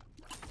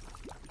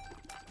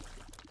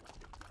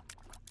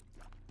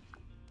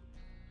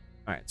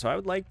 Alright, so I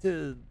would like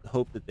to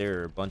hope that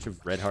there are a bunch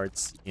of red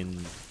hearts in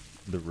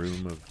the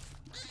room of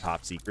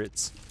top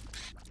secrets.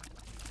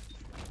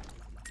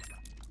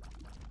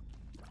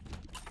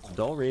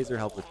 Dull Razor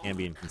help with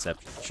ambient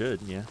conception.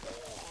 Should, yeah.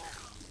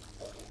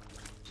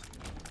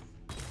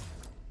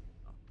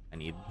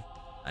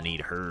 I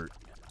need hurt.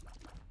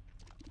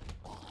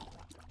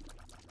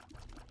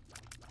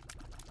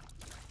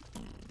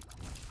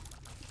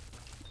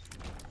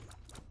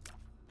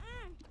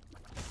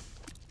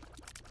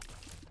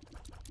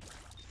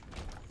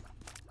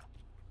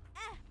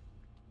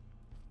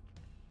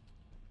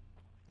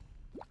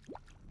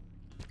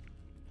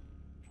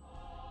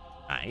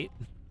 Alright.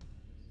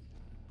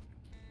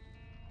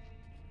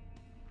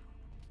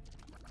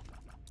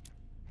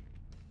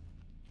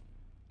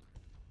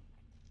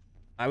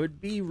 I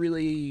would be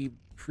really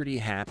pretty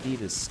happy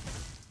to,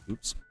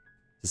 to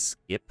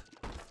skip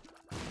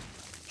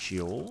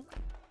potential.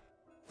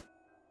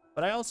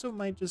 But I also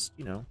might just,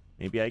 you know,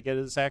 maybe I get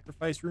a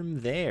sacrifice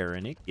room there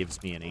and it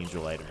gives me an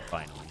angel item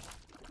finally.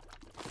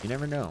 You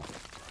never know.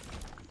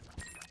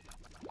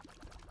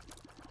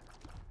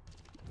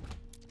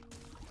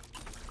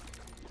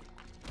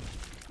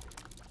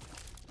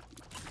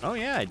 Oh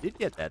yeah, I did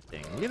get that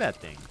thing. Look at that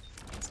thing.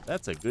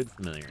 That's a good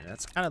familiar.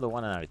 That's kind of the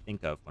one that I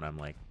think of when I'm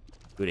like,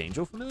 good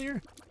angel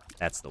familiar?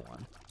 That's the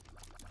one.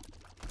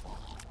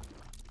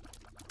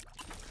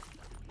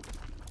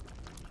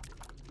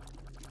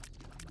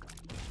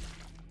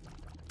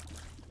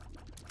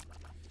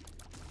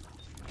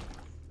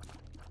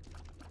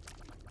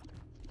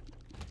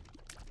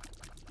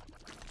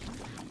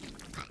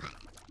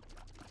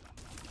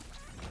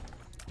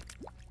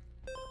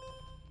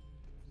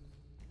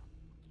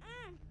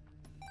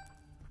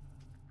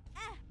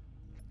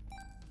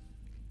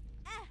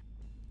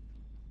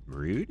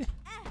 Rude?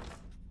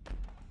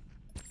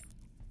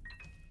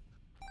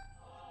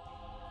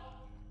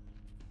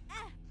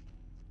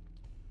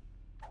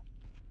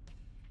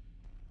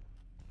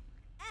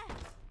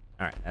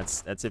 Alright,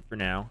 that's it for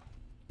now.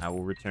 I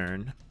will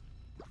return.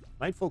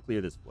 Might full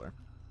clear this floor.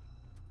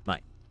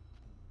 Might.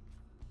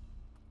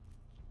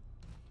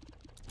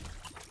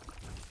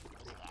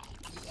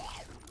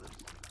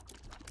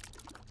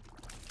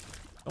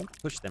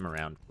 Don't push them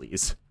around,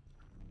 please.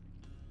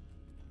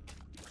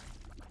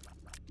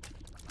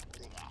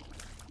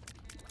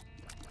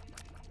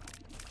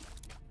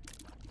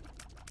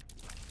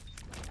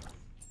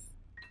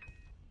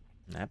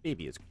 That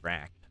baby is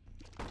cracked.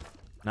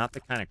 Not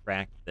the kind of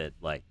crack that,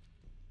 like,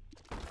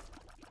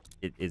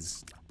 it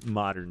is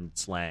modern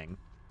slang.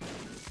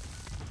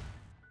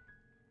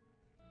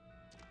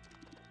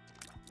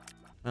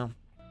 Well,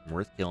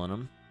 worth killing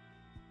him.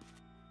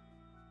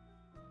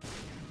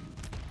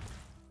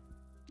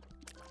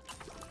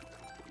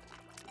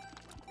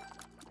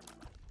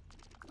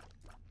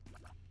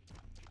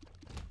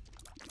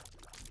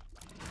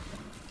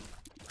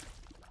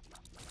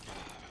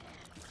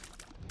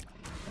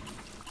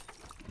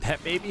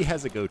 That baby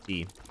has a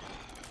goatee.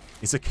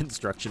 He's a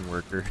construction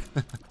worker.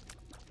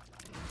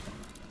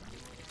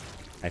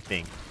 I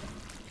think.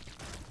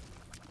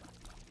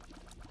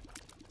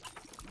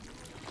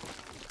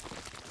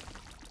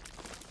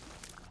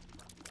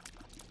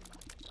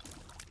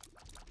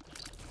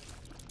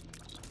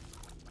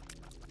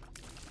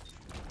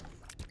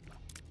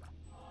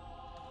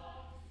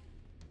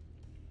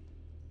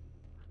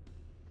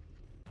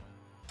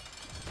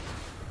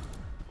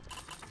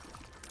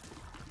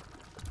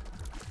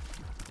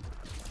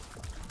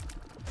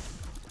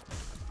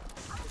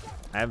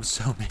 I have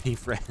so many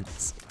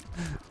friends.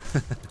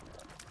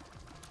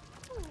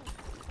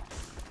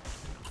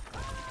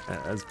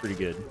 That's pretty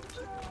good.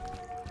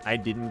 I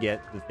didn't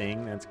get the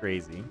thing. That's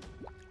crazy.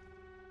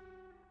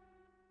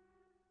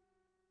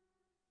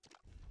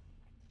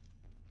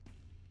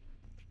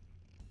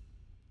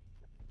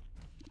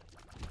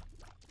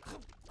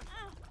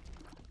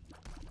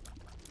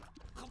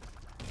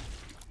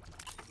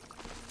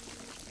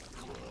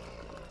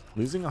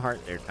 Losing a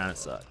heart there kind of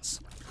sucks.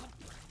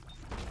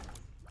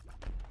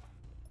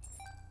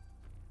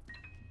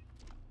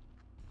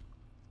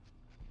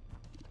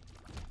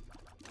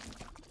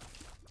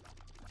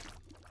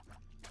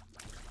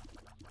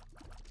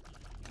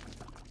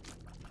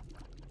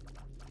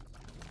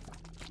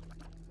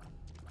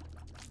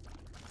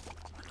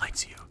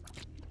 Likes you.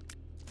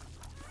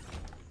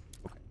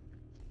 Okay.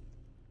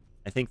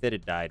 I think that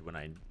it died when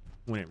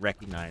it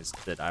recognized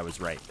that I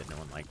was right, that no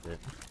one liked it.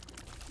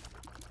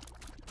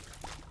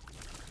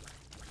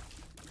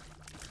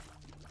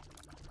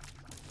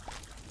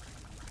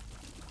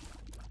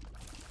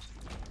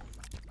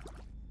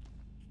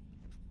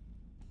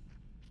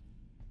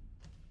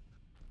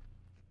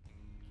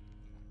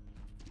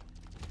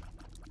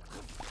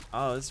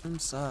 Oh, this room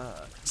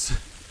sucks.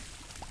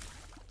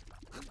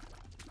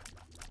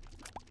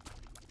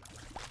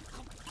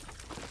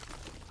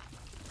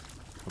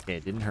 Okay,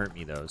 it didn't hurt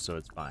me though, so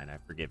it's fine. I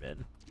forgive it.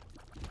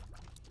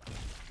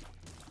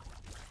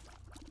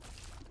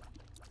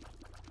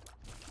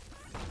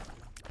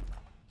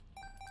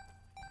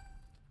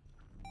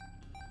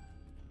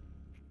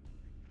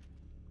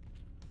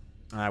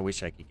 I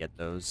wish I could get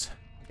those.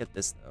 Get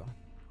this though.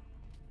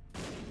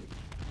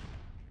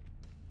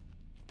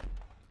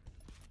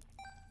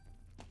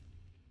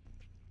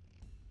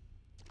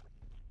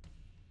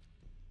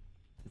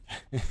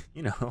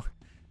 You know,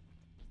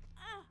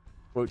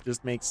 quote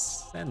just makes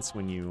sense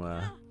when you,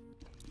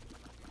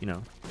 you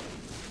know,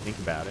 think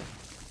about it.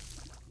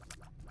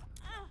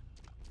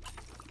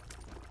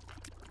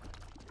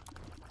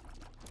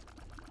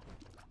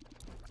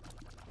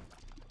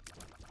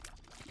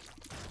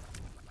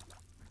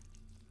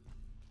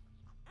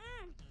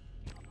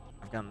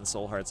 I've gotten the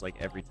soul hearts like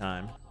every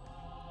time.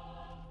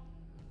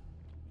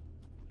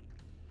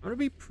 I'm gonna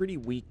be pretty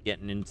weak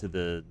getting into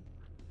the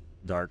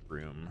dark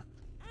room.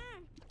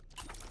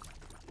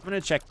 I'm gonna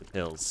check the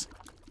pills,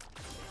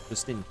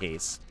 just in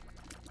case.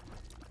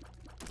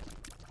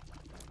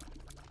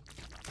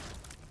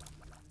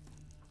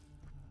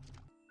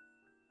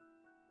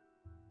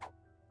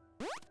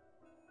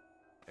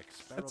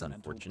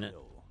 unfortunate.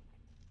 Bill.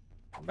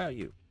 How about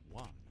you?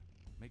 One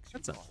makes you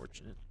That's part.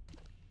 unfortunate.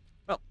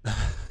 Well,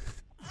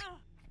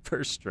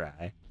 first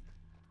try.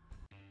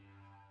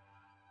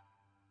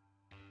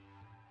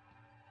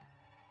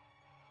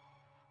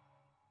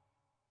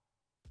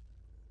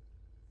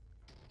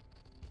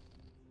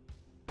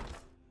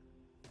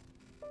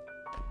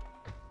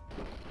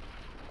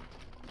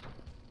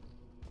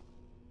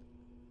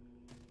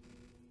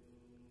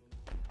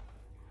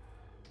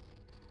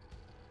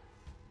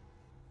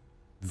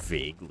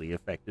 Vaguely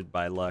affected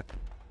by luck.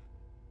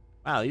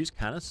 Wow, these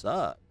kind of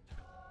suck.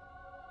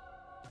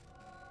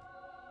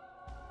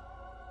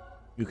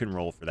 You can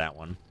roll for that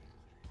one.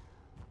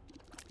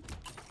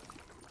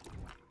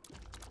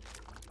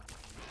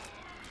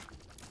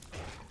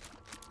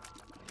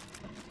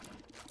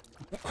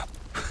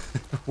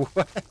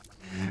 What?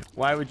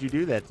 Why would you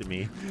do that to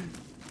me?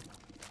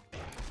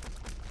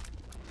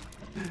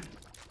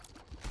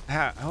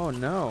 Oh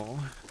no.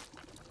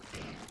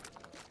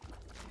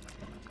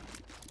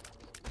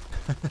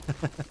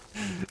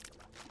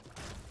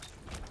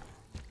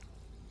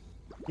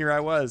 Here I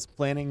was,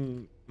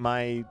 planning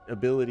my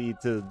ability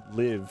to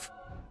live.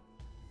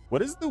 What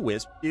does the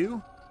wisp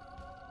do?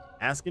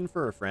 Asking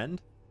for a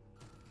friend?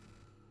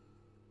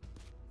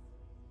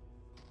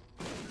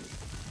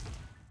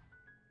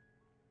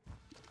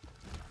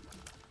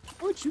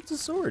 Oh, it shoots a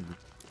sword.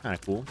 Kind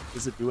of cool.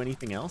 Does it do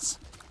anything else?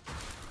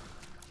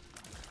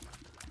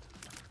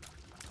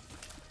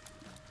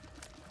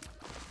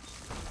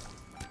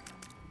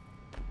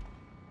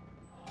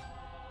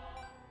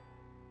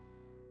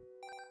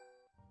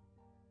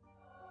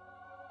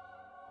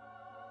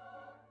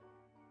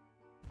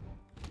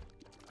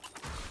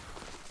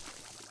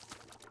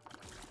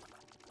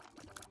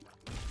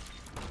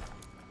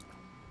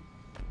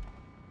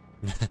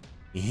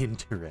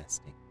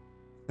 Interesting.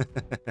 Let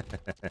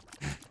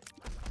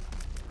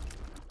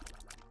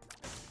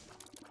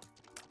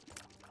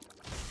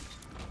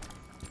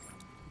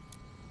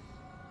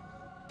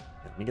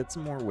me get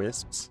some more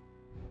wisps.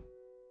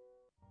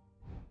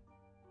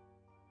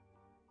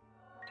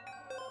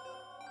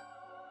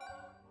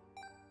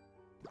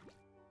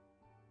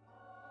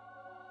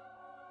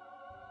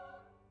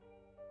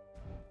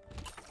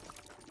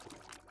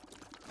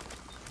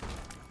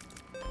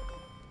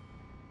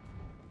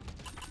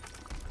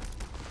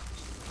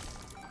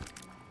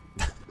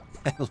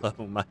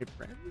 Hello, my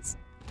friends.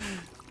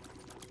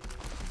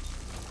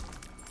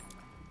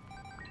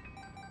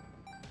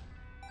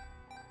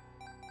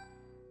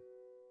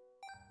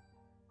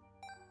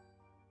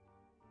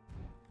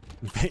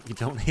 Bet you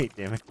don't hate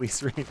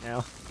Damocles right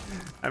now.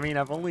 I mean,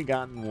 I've only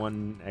gotten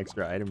one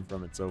extra item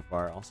from it so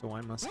far. Also,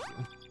 why must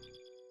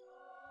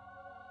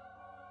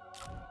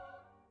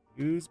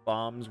you? Use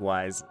bombs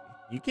wisely.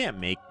 You can't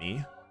make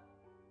me.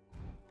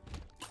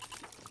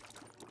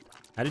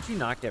 How did you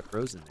not get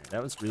frozen there?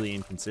 That was really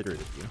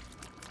inconsiderate of you.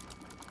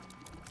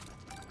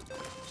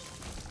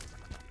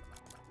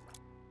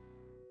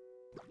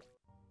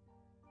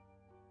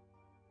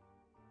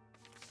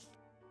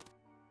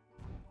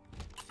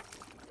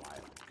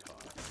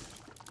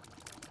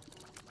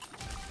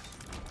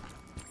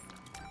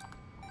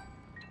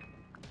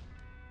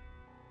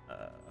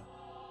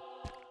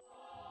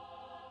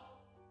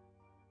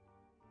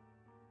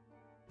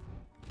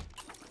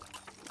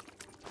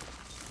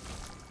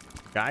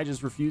 Guy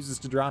just refuses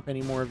to drop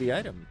any more of the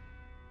item.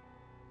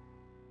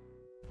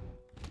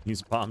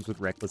 Use bombs with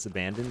reckless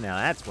abandon. Now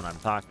that's what I'm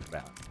talking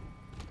about.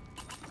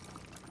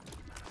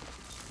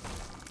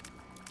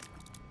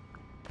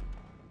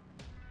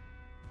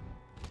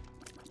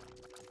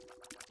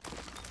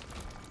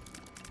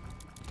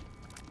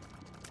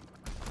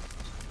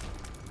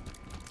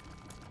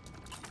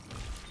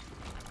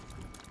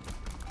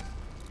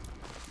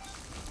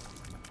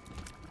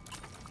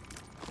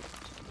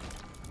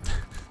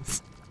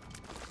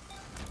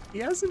 He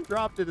hasn't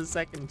dropped it a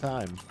second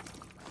time.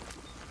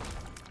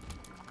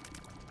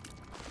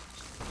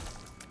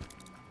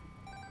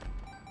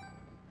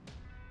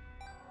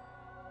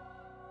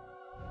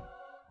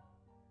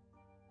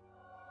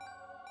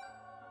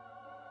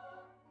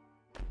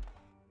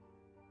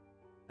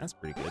 That's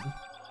pretty good.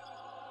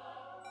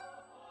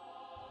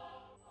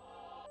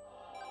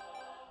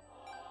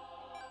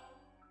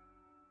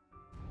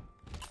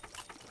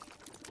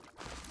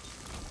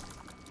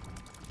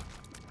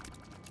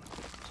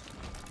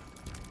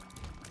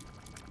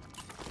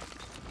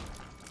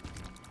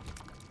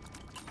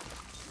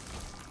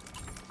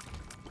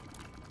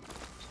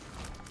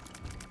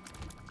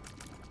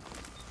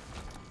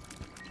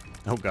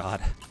 Oh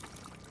god.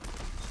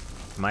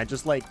 Am I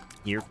just like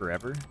here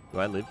forever? Do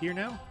I live here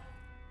now?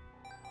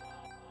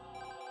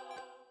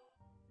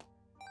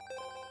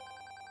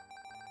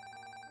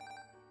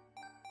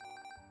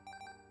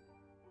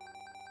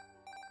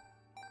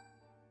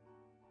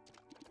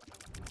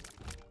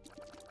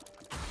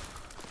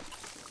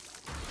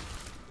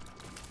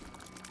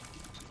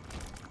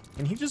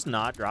 Can he just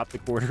not drop the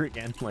quarter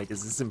again? Like,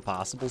 is this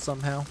impossible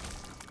somehow?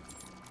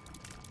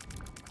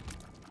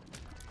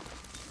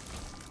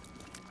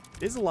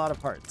 It is a lot of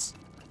parts.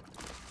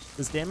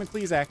 Does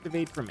Damocles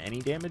activate from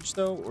any damage,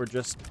 though, or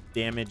just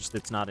damage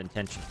that's not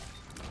intentional?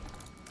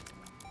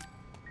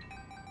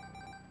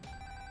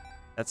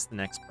 That's the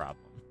next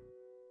problem.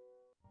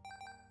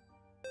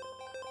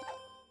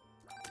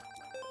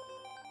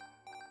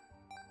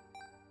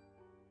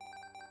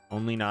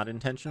 Only not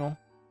intentional?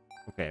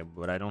 Okay,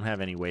 but I don't have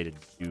any way to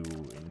do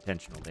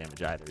intentional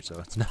damage either, so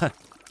it's not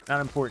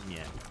important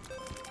yet.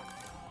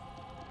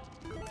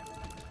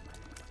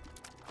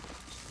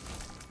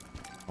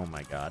 Oh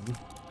my god.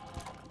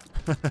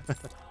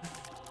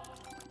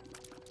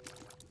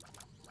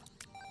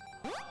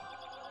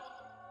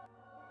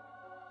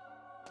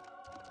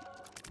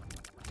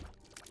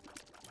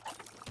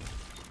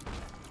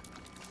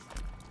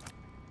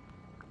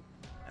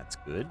 That's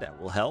good.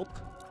 That will help.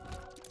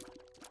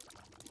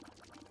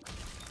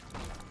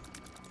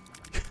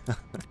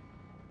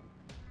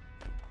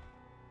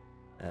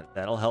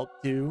 That'll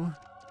help too.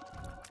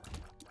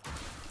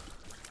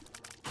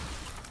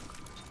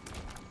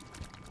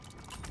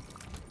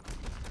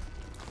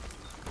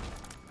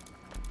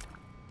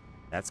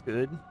 That's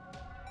good.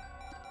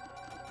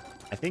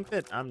 I think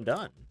that I'm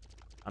done.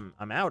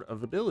 I'm out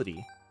of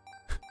ability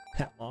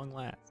at long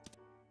last.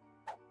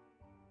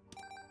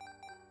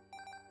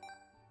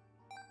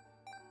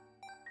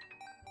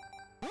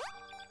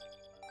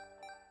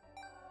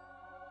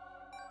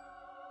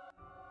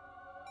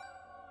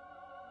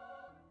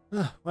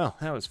 Well,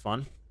 that was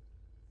fun.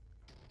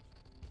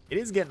 It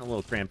is getting a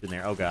little cramped in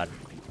there. Oh, God.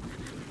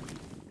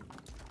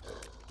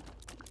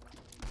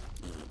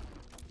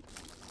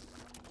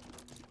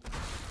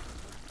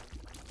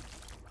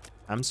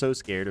 I'm so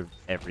scared of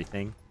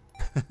everything.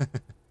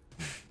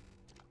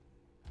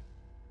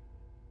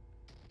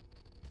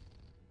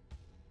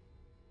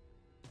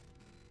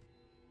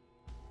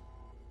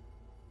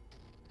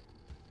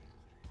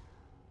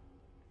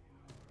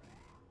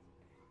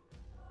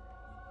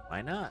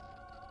 Why not?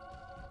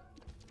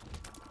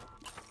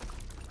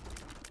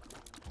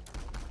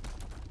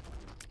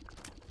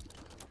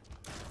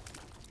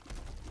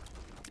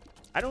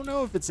 I don't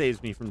know if it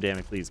saves me from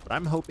Damocles, but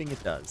I'm hoping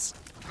it does.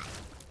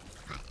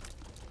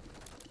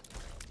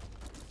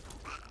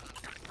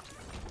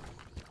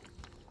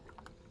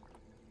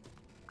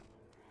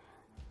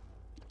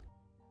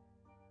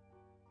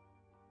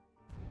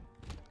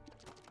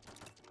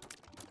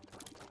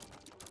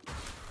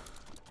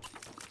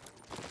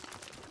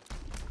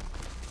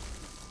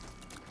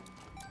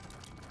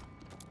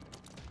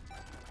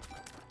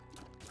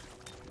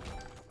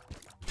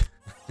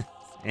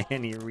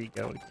 And here we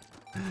go again.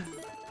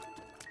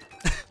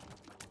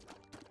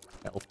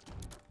 Help.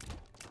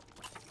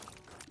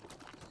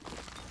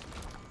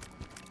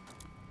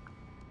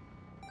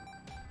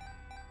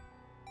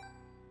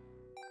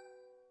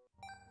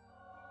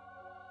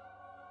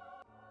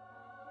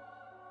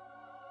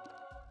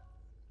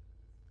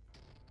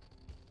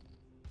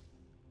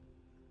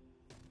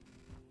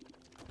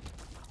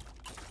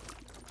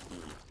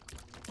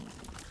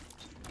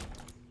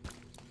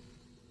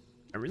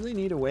 I really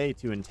need a way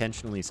to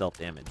intentionally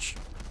self-damage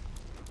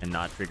and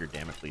not trigger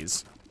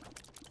Damocles.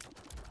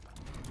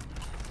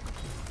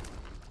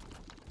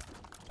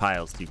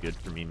 Pile's too good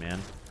for me, man.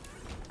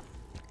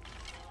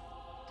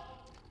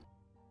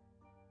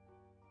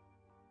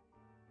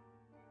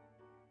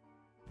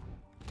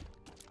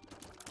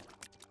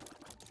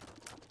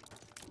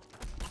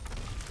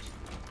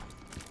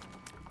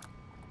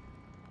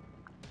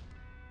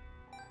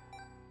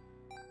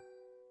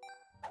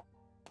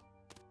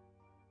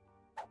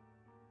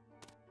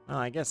 Well,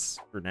 I guess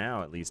for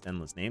now, at least,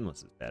 Endless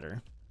Nameless is better.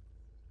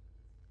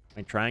 Am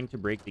I trying to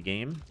break the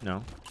game?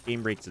 No. The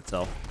game breaks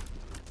itself.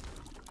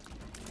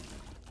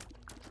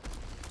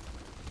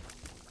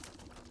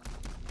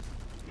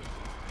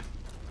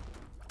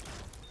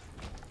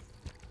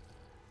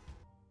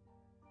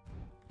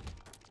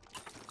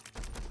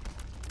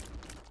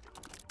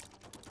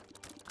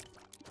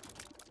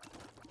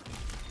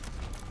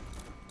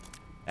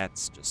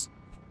 That's just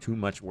too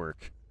much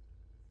work.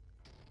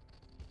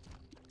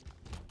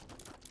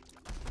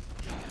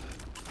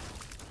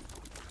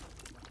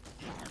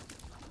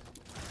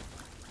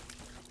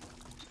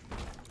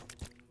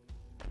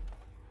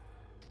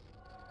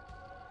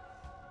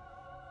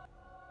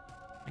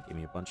 That gave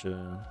me a bunch of...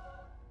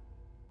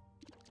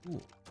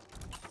 Ooh.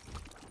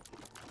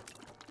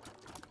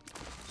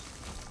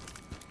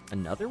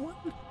 Another one?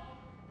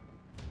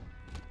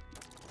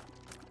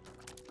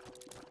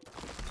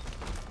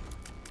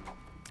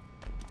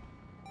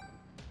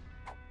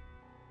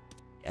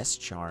 Yes,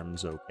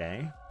 Charm's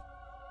okay.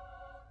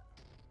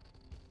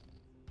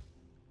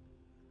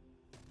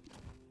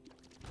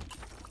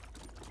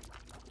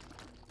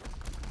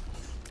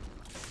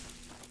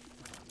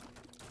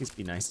 Please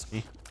be nice to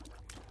me.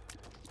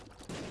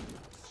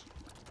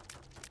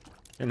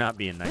 They're not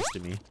being nice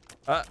to me.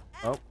 Oh,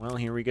 well,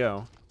 here we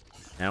go.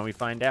 Now we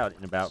find out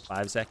in about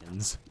 5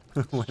 seconds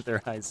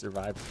whether I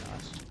survive or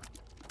not.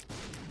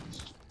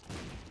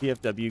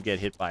 PFW get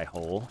hit by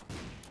hole,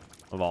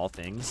 of all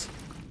things.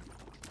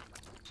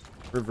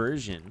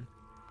 Reversion.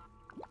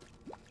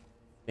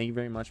 Thank you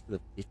very much for the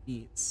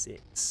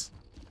 56.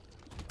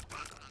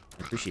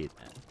 I appreciate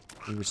that.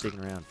 Thank you for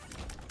sticking around.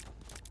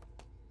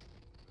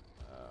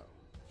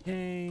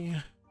 Okay.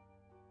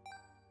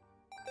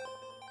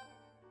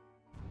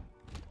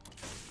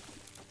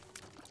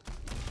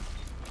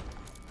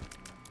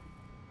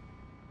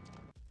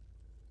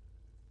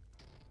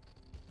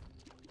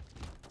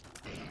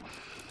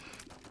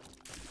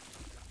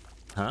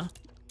 Huh?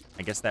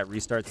 I guess that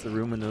restarts the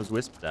room when those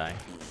wisps die.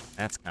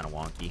 That's kind of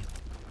wonky.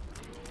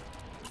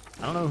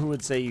 I don't know who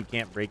would say you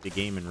can't break the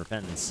game in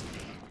Repentance.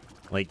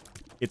 Like,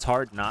 it's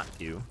hard not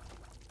to.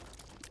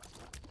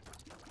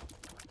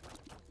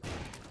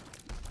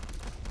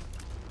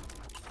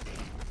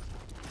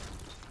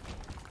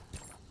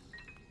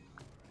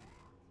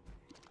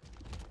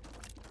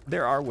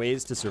 There are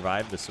ways to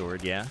survive the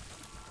sword, yeah.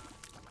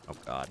 Oh,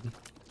 God.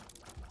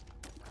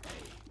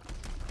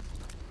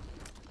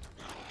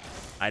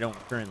 I don't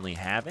currently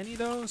have any,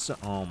 though, so...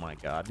 Oh, my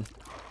God.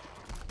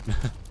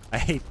 I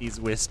hate these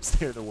wisps.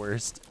 They're the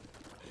worst.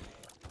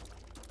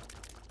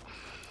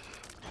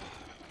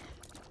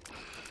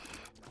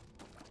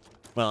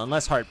 Well,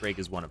 unless Heartbreak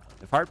is one of them.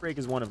 If Heartbreak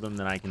is one of them,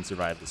 then I can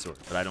survive the sword,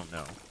 but I don't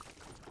know.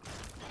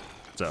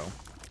 So,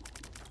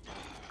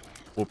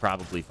 we'll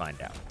probably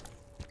find out.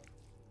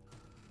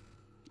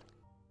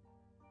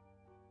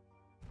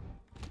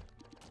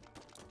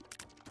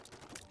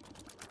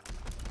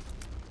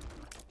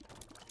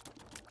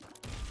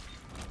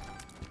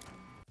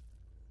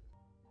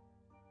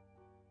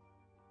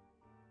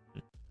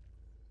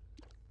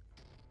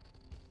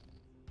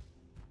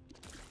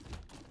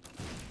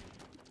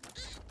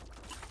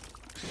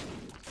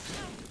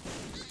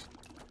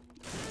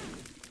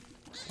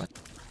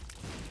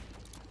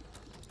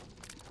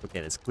 Okay,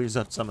 this clears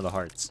up some of the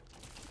hearts.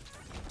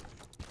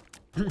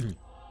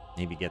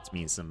 Maybe gets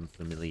me some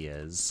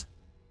familiars.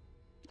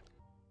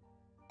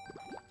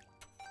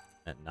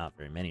 And not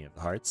very many of the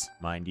hearts,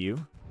 mind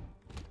you.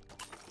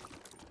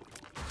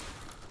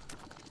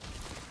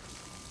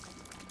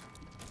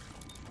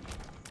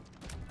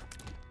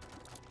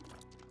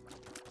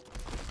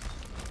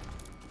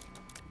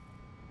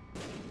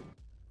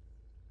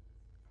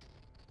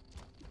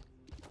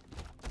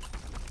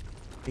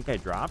 I think I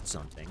dropped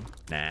something.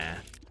 Nah.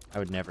 I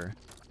would never.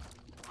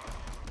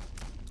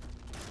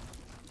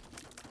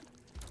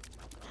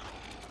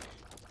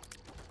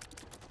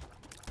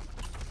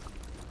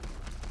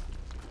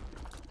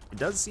 It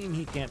does seem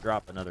he can't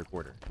drop another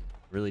quarter. It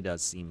really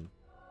does seem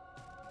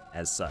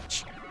as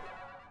such.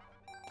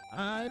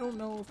 I don't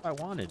know if I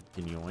wanted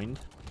Pinyoined,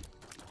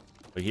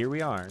 but here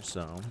we are,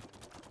 so...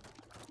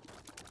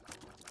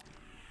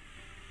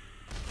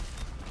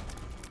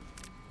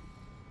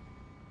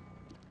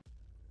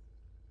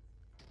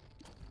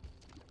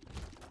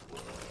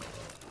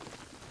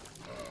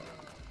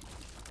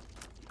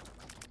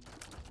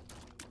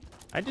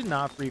 I did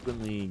not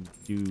frequently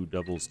do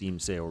double Steam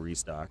sale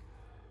restock.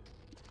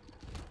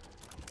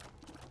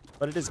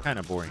 But it is kind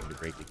of boring to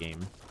break the game.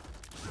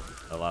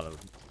 A lot of...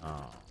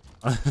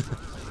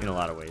 in a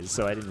lot of ways,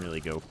 so I didn't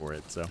really go for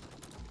it, so...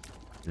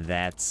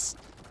 That's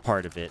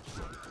part of it.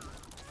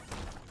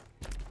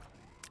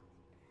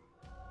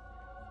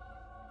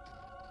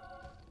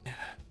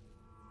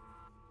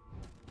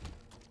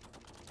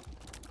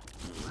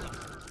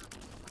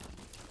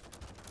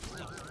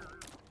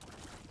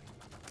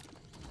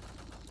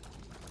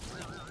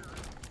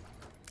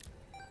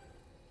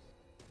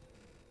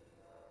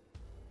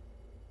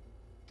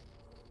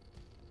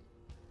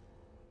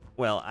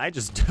 Well, I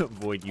just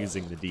avoid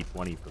using the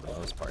D20 for the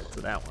most part,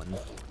 so that one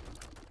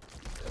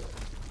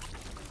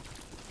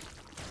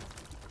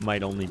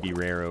might only be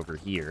rare over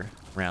here,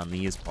 around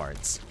these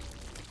parts.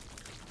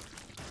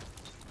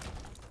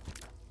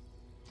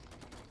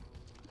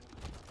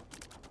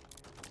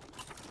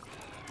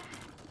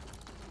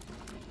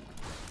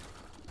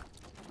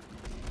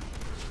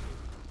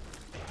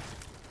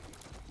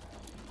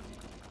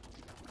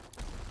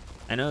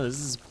 I know this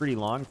is pretty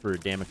long for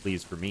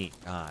Damocles for me.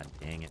 God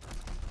dang it.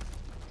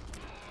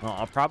 Well,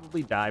 I'll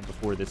probably die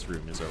before this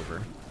room is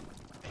over.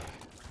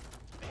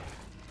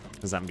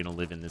 Because I'm going to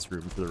live in this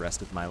room for the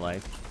rest of my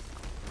life.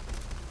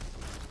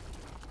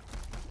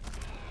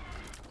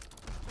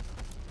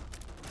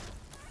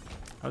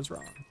 I was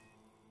wrong.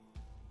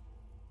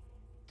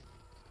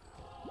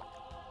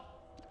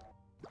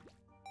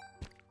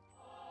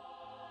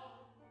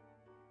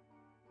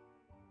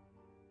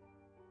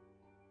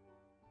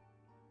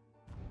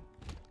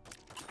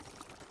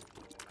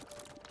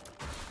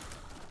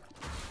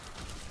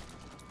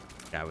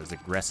 I was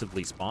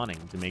aggressively spawning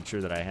to make sure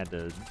that I had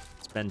to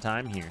spend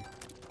time here.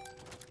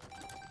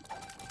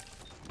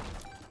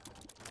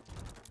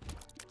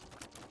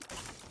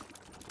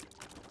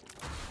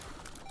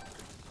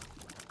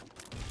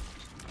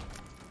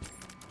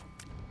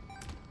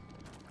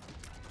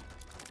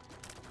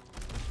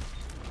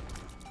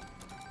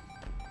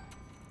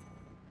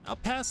 I'll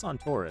pass on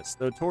Taurus,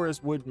 though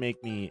Taurus would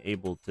make me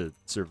able to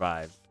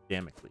survive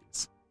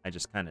Damocles. I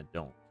just kind of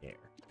don't care,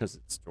 because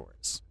it's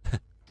Taurus.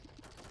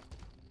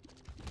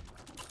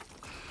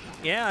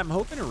 Yeah, I'm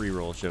hoping a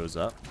reroll shows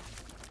up.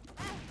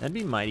 That'd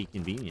be mighty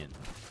convenient.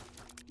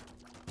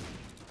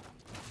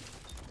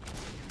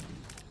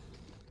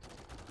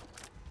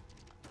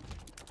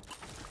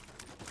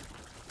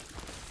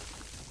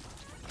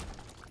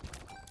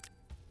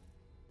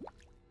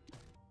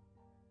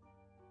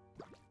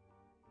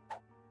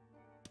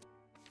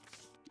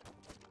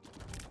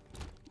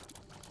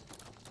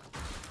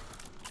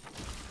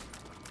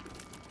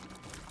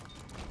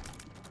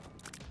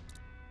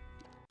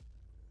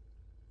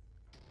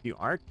 If you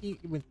arc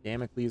with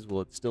Damocles, will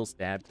it still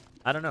stab?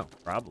 I don't know.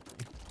 Probably.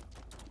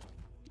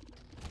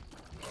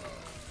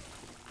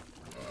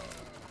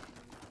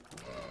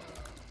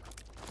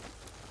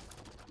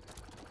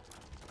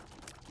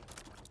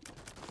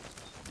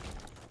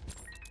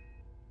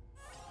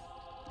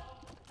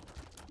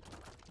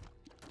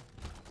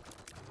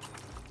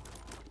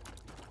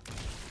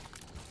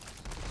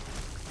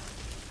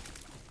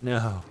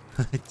 No,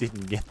 I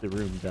didn't get the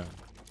room done.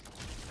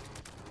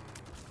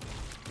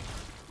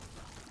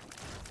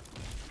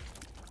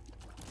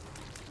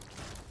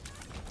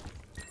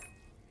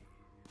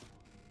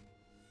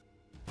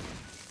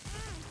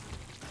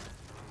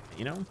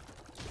 You know?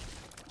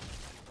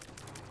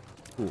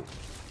 Cool.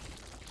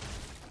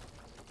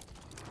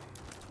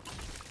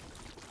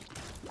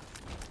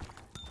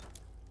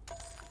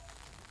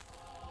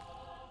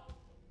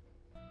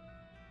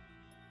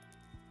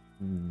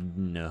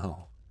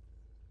 No.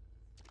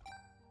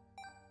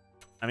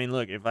 I mean,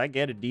 look, if I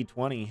get a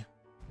D20,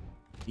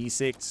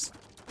 D6,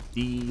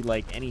 D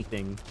like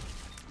anything,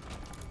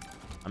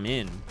 I'm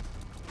in.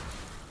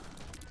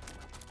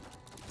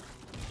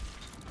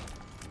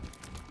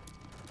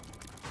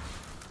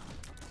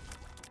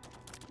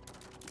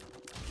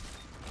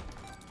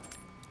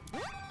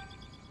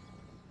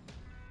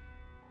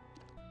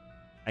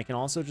 I can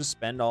also just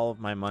spend all of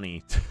my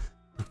money to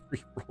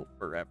reroll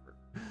forever.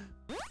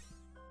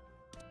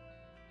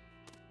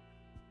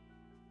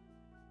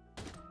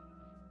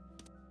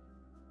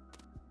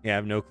 Yeah, I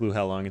have no clue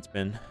how long it's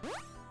been.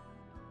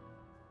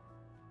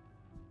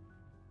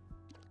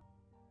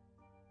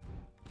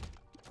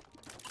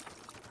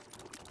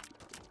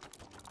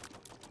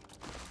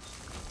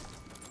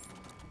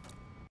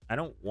 I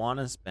don't want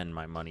to spend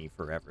my money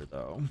forever,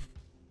 though.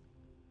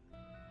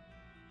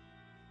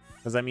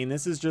 Because, I mean,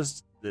 this is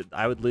just...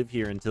 I would live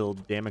here until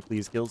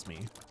Damocles kills me.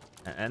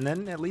 And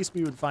then at least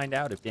we would find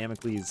out if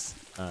Damocles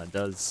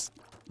does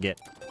get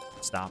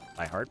stopped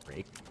by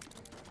Heartbreak.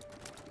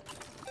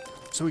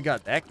 So we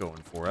got that going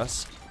for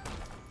us.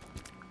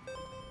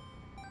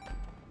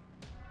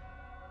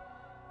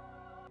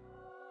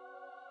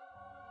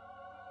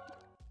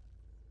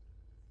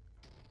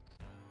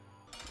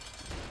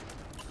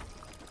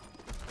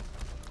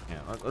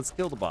 Yeah, let's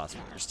kill the boss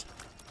first.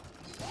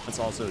 Let's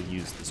also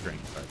use the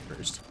strength card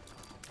first.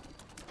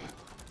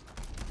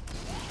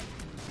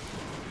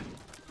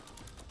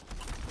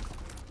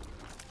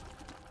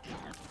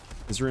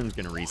 This room's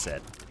gonna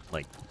reset,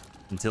 like,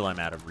 until I'm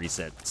out of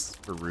resets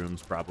for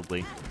rooms,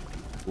 probably.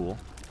 Cool.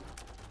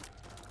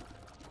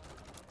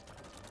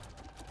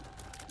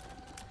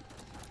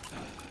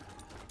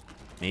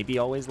 Maybe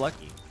always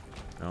lucky.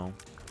 No.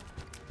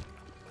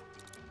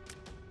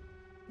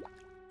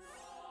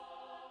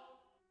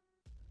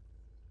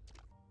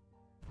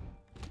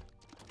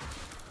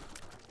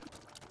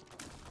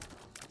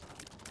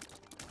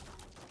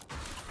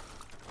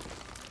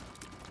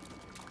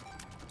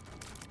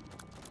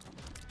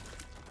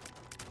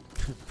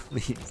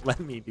 Please, let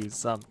me do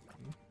something.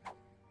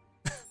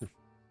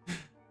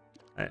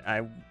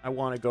 I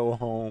want to go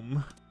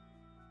home.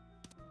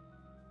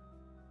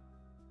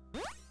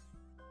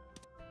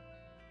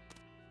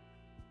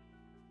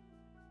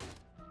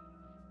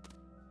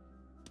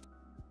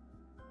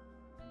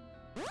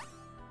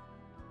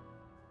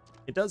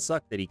 It does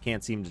suck that he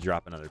can't seem to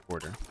drop another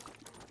quarter.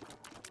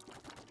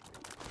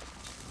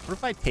 What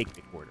if I take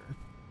the quarter?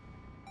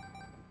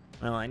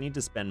 Well, I need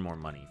to spend more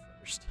money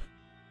first.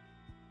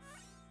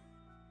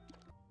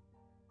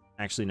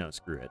 Actually, no,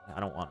 screw it. I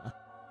don't want to.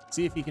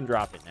 See if he can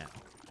drop it now.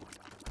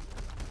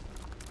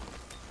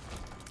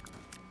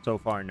 So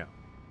far, no.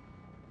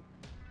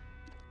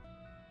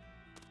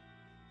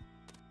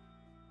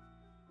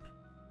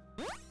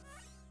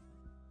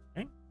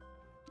 Okay.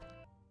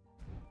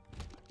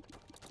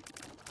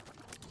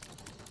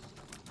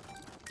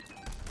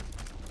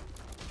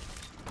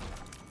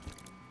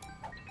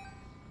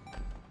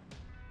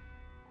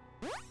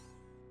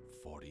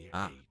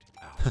 Ah.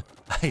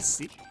 I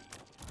see.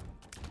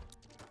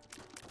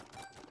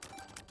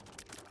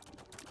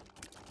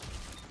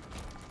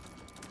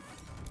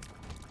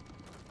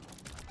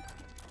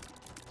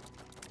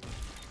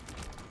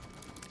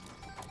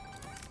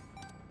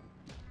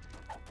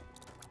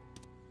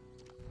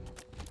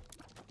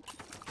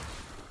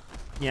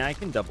 Yeah, I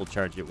can double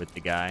charge it with the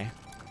guy.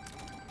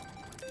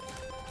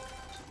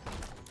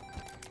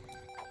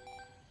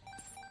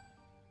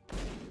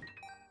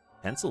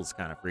 Pencil's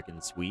kind of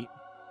freaking sweet.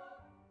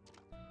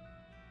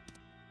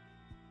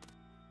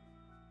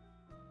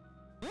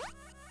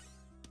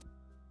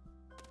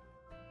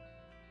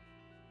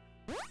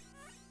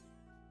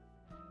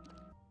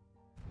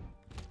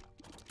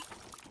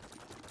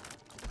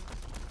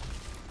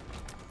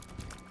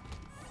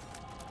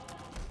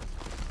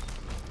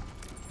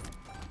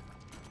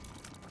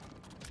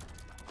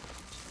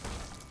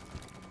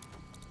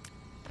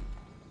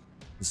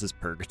 This is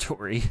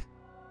purgatory.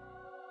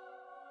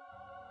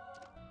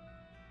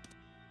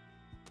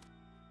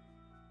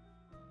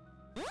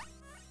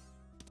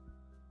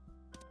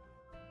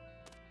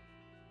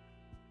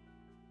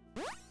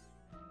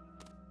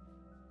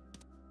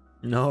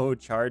 No,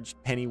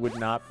 charged penny would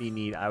not be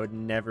neat. I would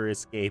never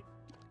escape.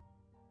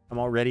 I'm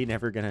already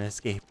never gonna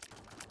escape.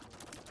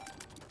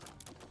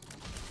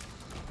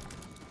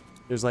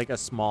 There's like a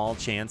small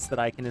chance that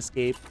I can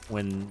escape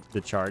when the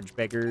charge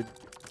beggar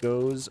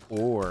goes,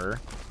 or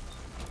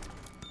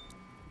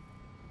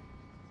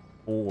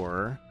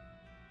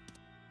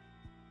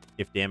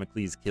if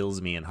Damocles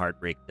kills me and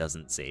Heartbreak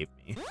doesn't save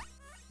me.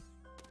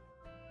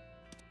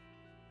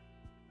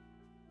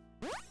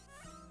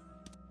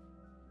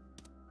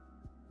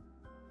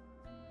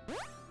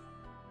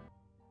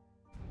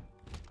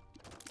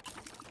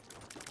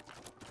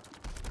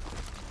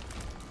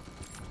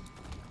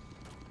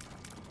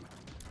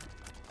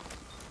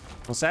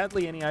 Well,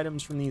 sadly, any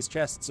items from these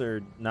chests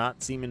are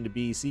not seeming to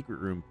be secret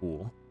room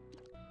pool.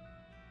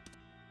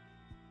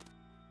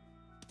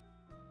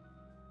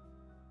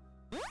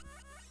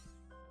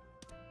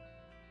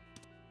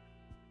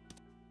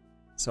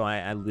 So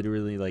I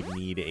literally, like,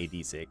 need a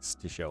D6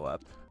 to show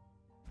up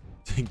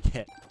to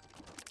get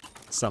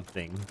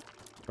something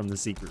from the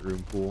secret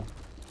room pool.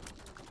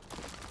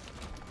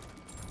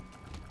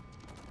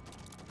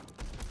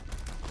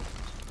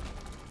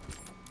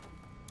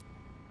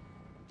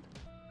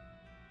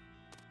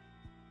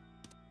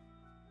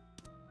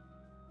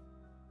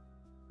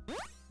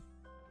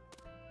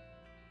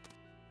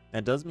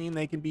 That does mean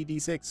they can be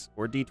D6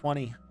 or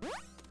D20.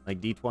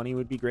 Like, D20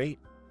 would be great.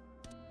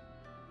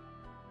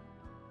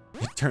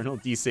 Eternal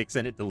D6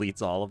 and it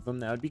deletes all of them.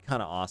 That would be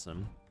kind of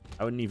awesome.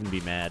 I wouldn't even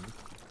be mad.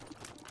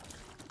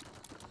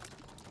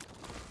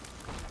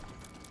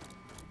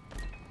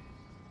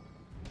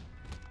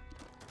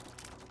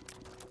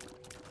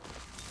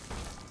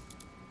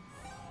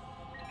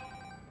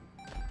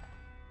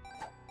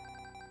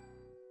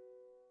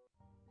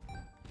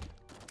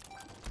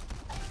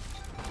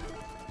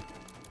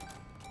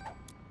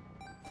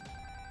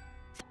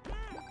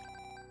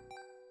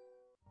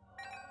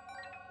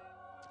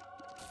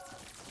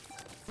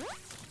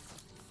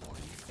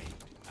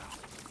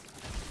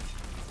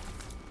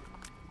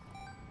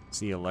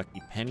 See a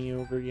lucky penny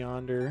over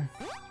yonder.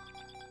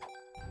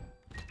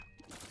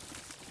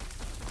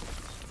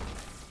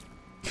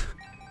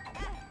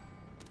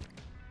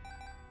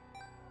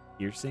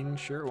 Piercing?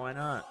 Sure, why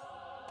not?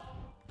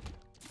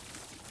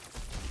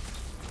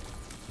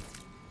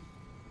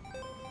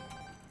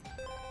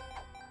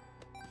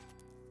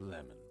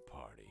 Lemon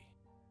party.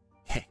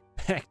 Hey,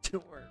 back to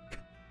work.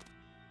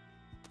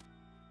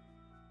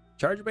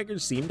 Charge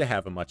beggars seem to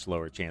have a much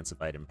lower chance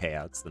of item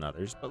payouts than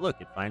others, but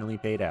look, it finally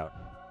paid out.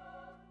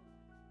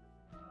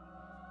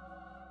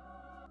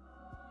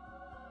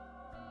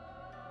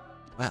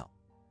 Well.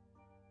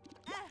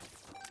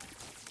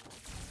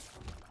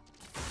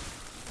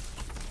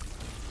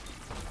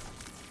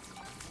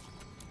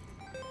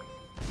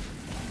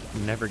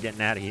 I'm never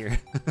getting out of here.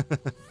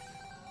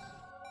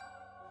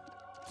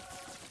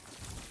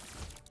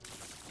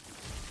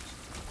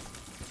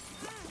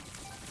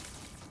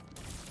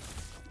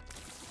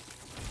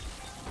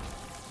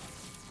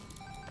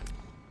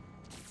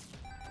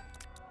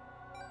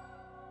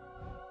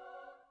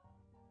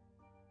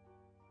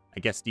 I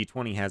guess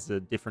D20 has a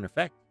different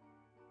effect.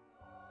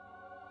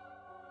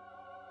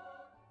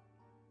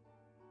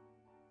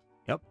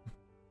 Yep.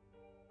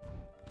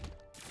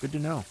 Good to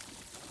know.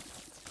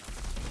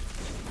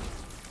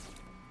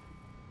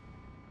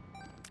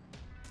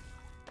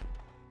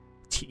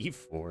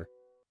 T4.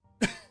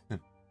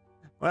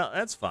 Well,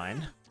 that's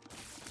fine.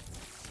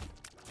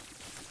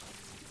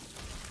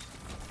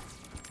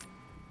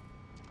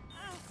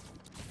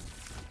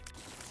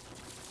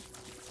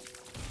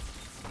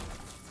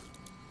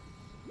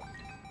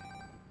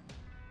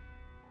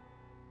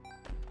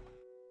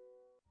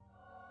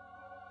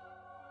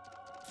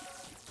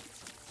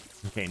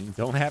 Okay,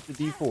 don't have to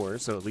D4,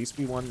 so at least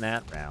we won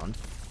that round.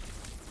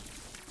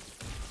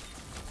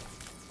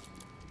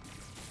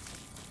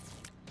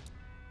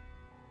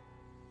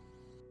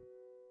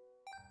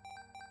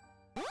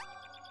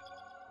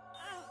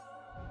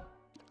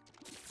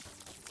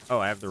 Oh,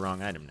 I have the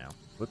wrong item now.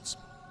 Whoops.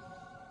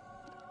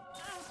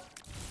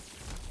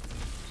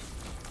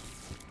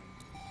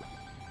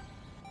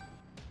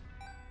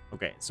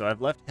 Okay, so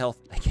I've left health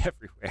like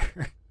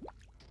everywhere.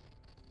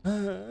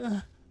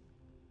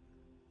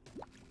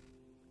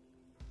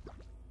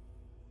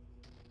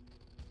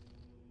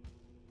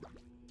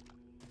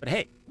 But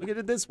hey, look at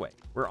it this way.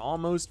 We're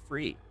almost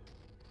free.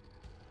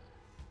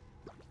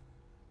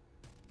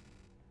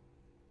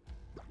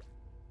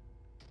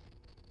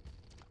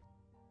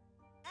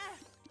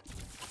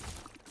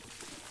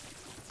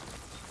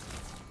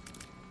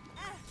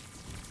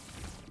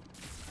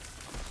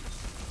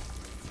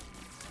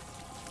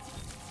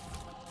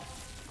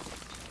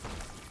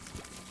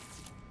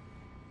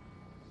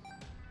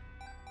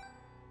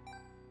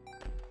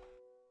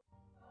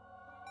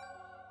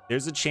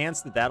 There's a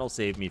chance that that'll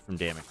save me from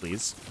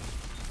Damocles.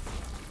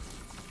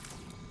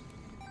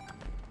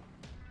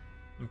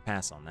 I'm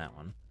pass on that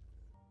one.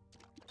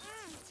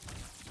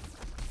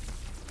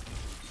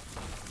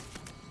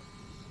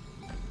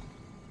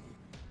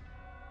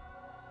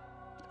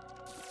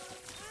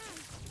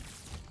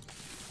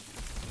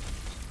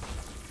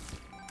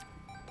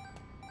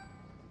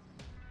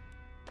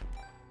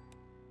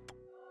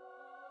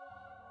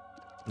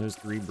 Those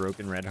 3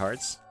 broken red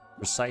hearts.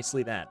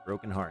 Precisely that,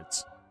 broken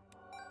hearts.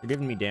 They're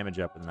giving me damage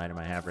up with an item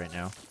I have right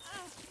now.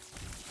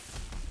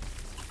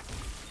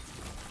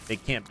 They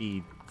can't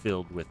be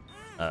filled with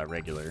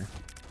regular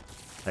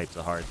types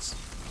of hearts.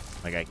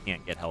 Like, I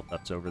can't get health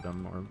ups over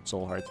them or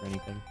soul hearts or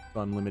anything.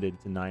 So I'm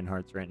limited to 9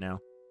 hearts right now.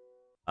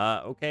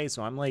 Okay,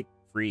 so I'm, like,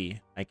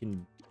 free. I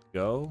can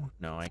go?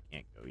 No, I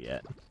can't go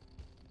yet.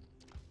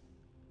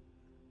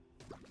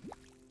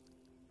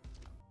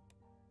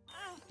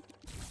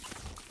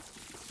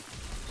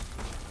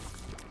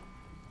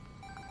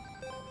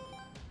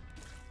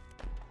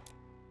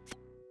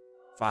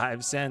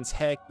 $0.05,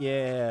 heck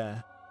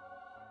yeah.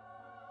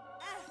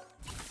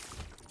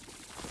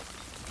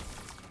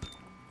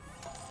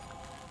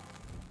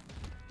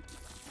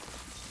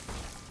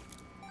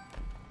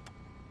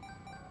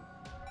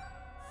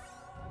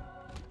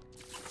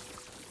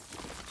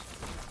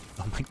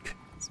 Oh my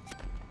goodness.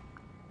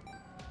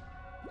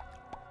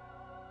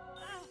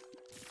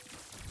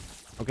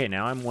 Okay,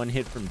 now I'm 1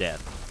 hit from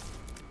death.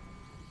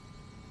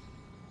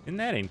 Isn't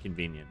that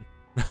inconvenient?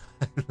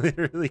 I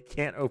literally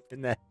can't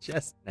open that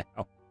chest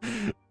now.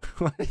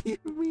 What do you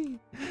mean?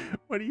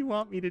 What do you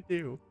want me to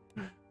do?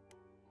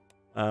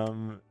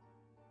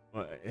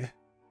 What?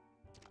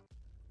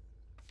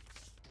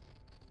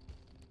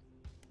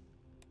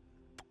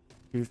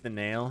 Tooth and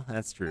nail?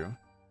 That's true.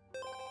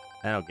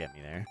 That'll get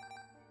me there.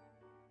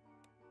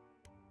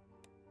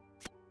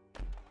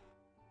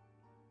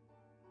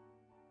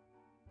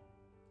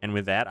 And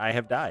with that, I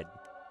have died.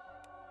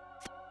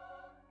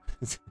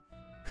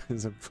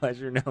 It's a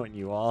pleasure knowing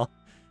you all.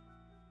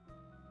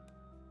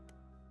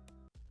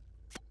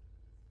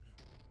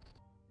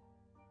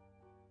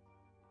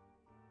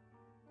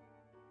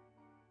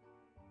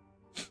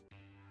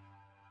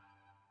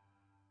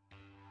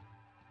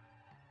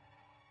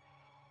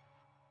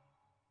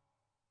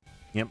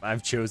 Yep,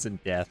 I've chosen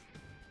death.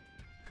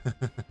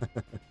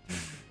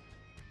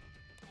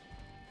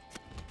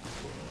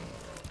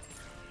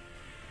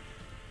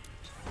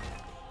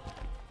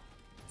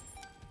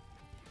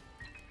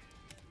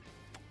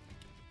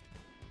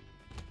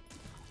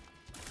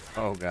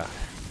 Oh god.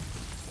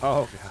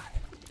 Oh god.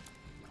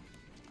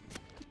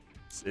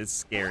 It's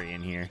scary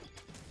in here.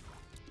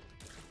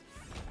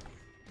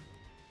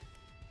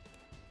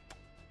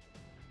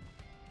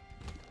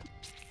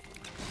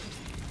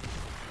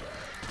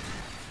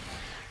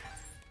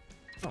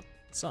 Oh,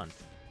 sun.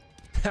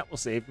 That will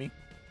save me.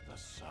 The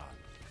sun.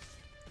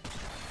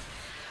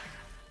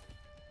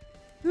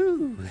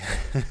 Whew.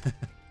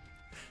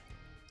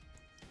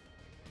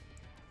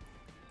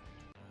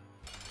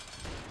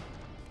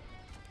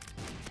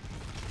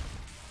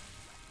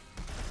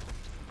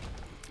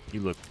 You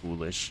look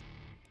foolish.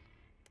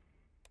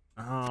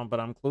 Oh,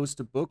 but I'm close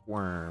to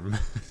Bookworm.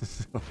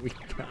 So we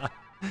got...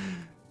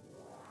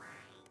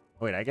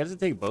 Wait, I get to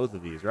take both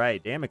of these,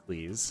 right?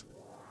 Damocles.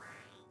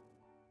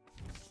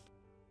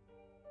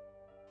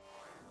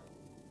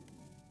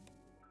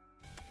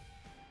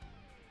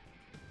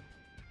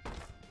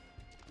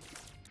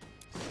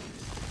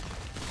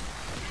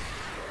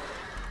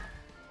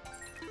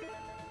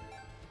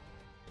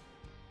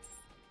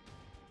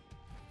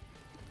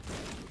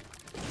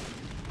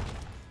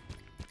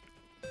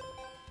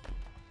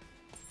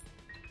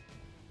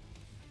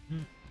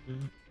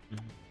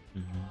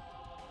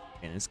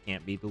 And this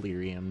can't be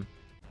delirium.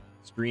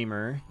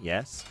 Streamer,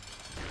 yes.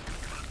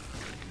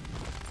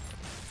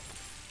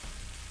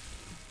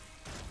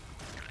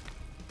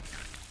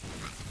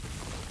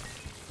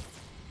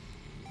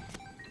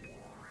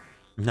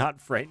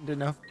 Not frightened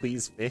enough,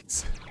 please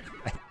fix.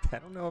 I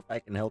don't know if I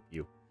can help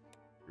you.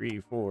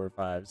 3, 4,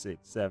 5, 6,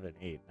 7,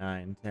 8,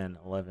 9, 10,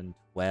 11,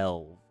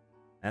 12.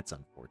 That's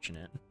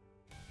unfortunate.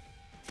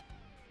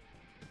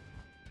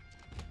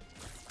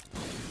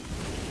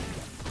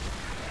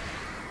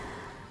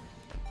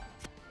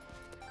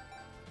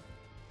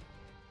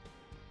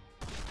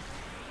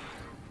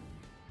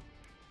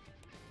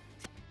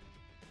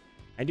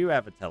 I do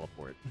have a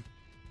teleport.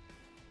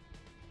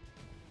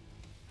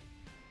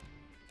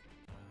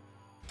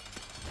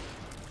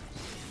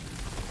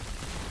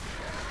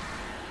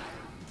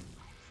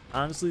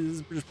 Honestly, this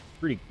is just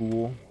pretty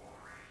cool.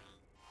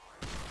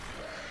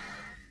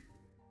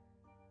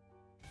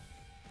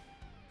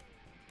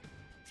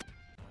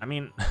 I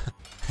mean,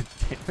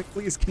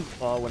 Damocles can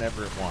fall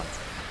whenever it wants.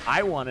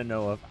 I want to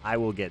know if I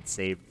will get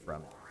saved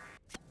from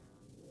it.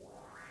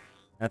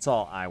 That's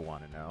all I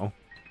want to know.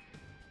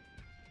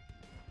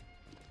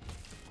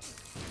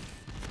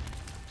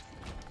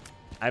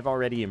 I've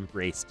already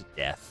embraced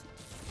death.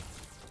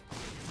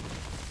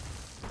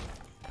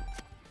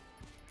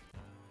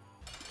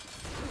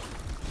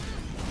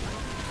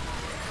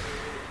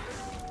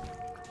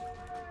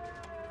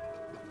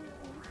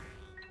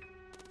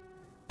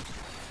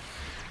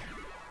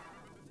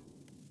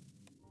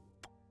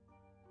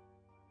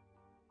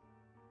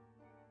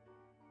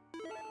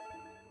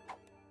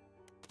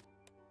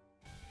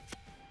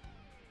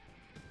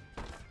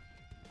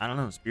 I don't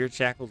know, Spirit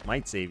Shackles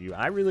might save you.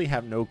 I really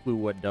have no clue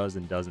what does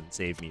and doesn't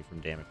save me from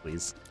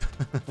Damocles.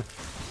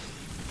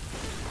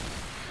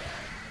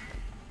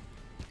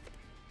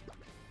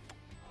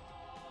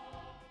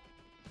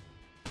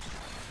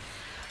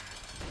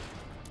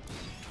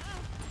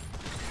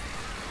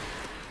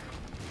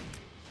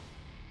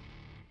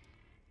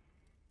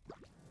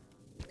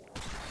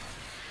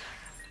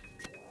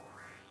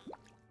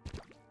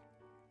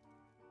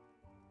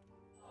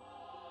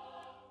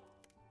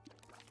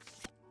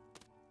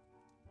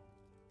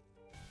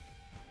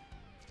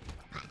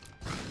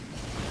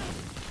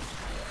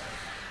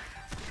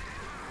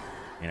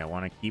 And I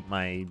want to keep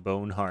my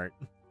bone heart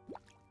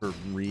for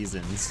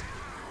reasons.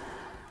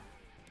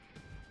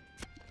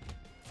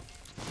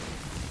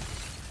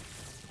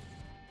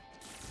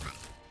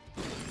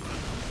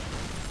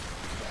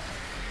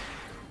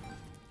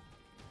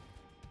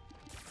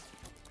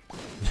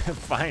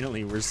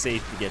 Finally, we're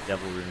safe to get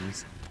devil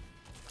runes.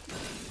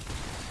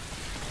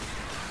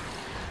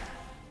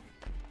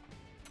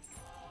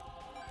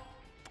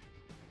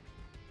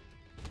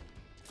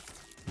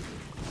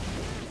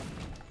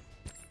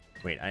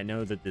 Wait, I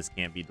know that this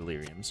can't be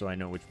delirium, so I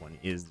know which one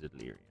is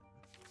delirium.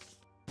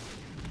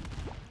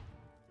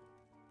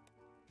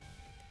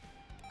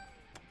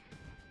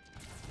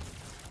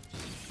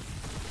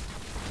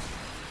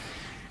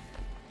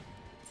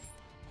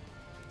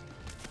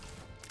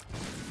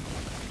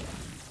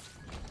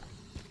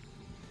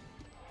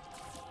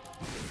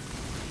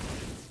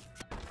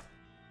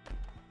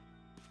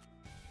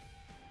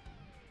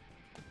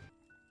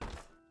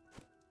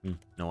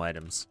 No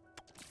items.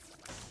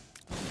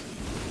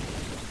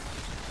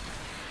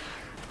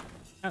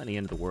 Not the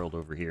end of the world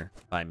over here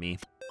by me.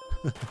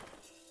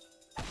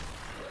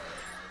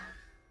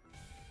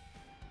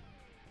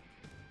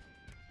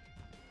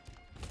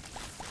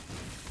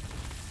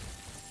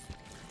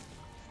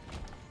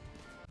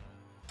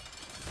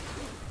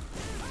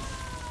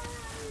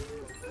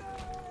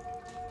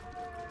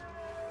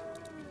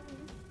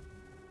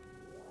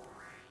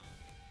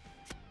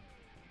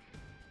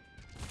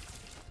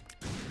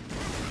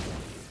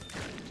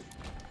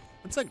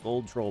 What's that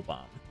gold troll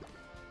bomb?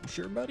 You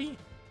sure, buddy?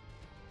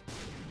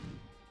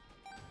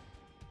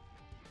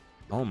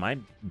 Oh, my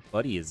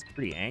buddy is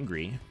pretty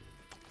angry.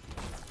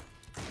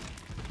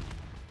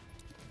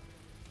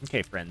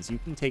 Okay, friends, you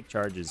can take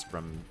charges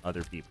from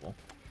other people.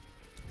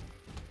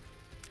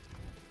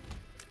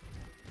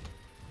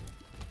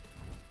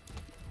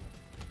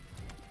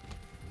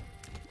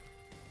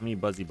 How many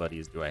Buzzy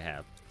Buddies do I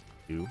have?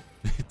 2.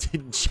 It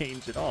didn't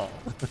change at all.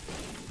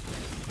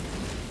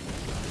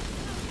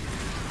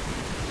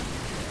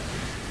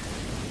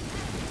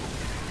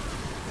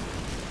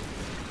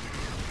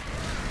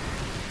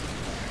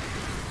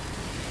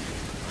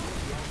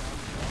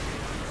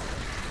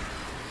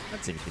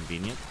 That's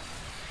inconvenient.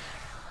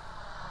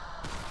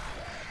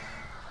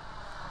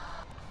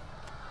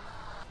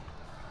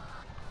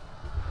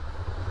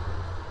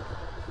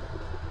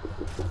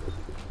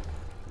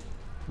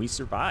 We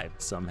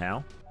survived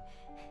somehow.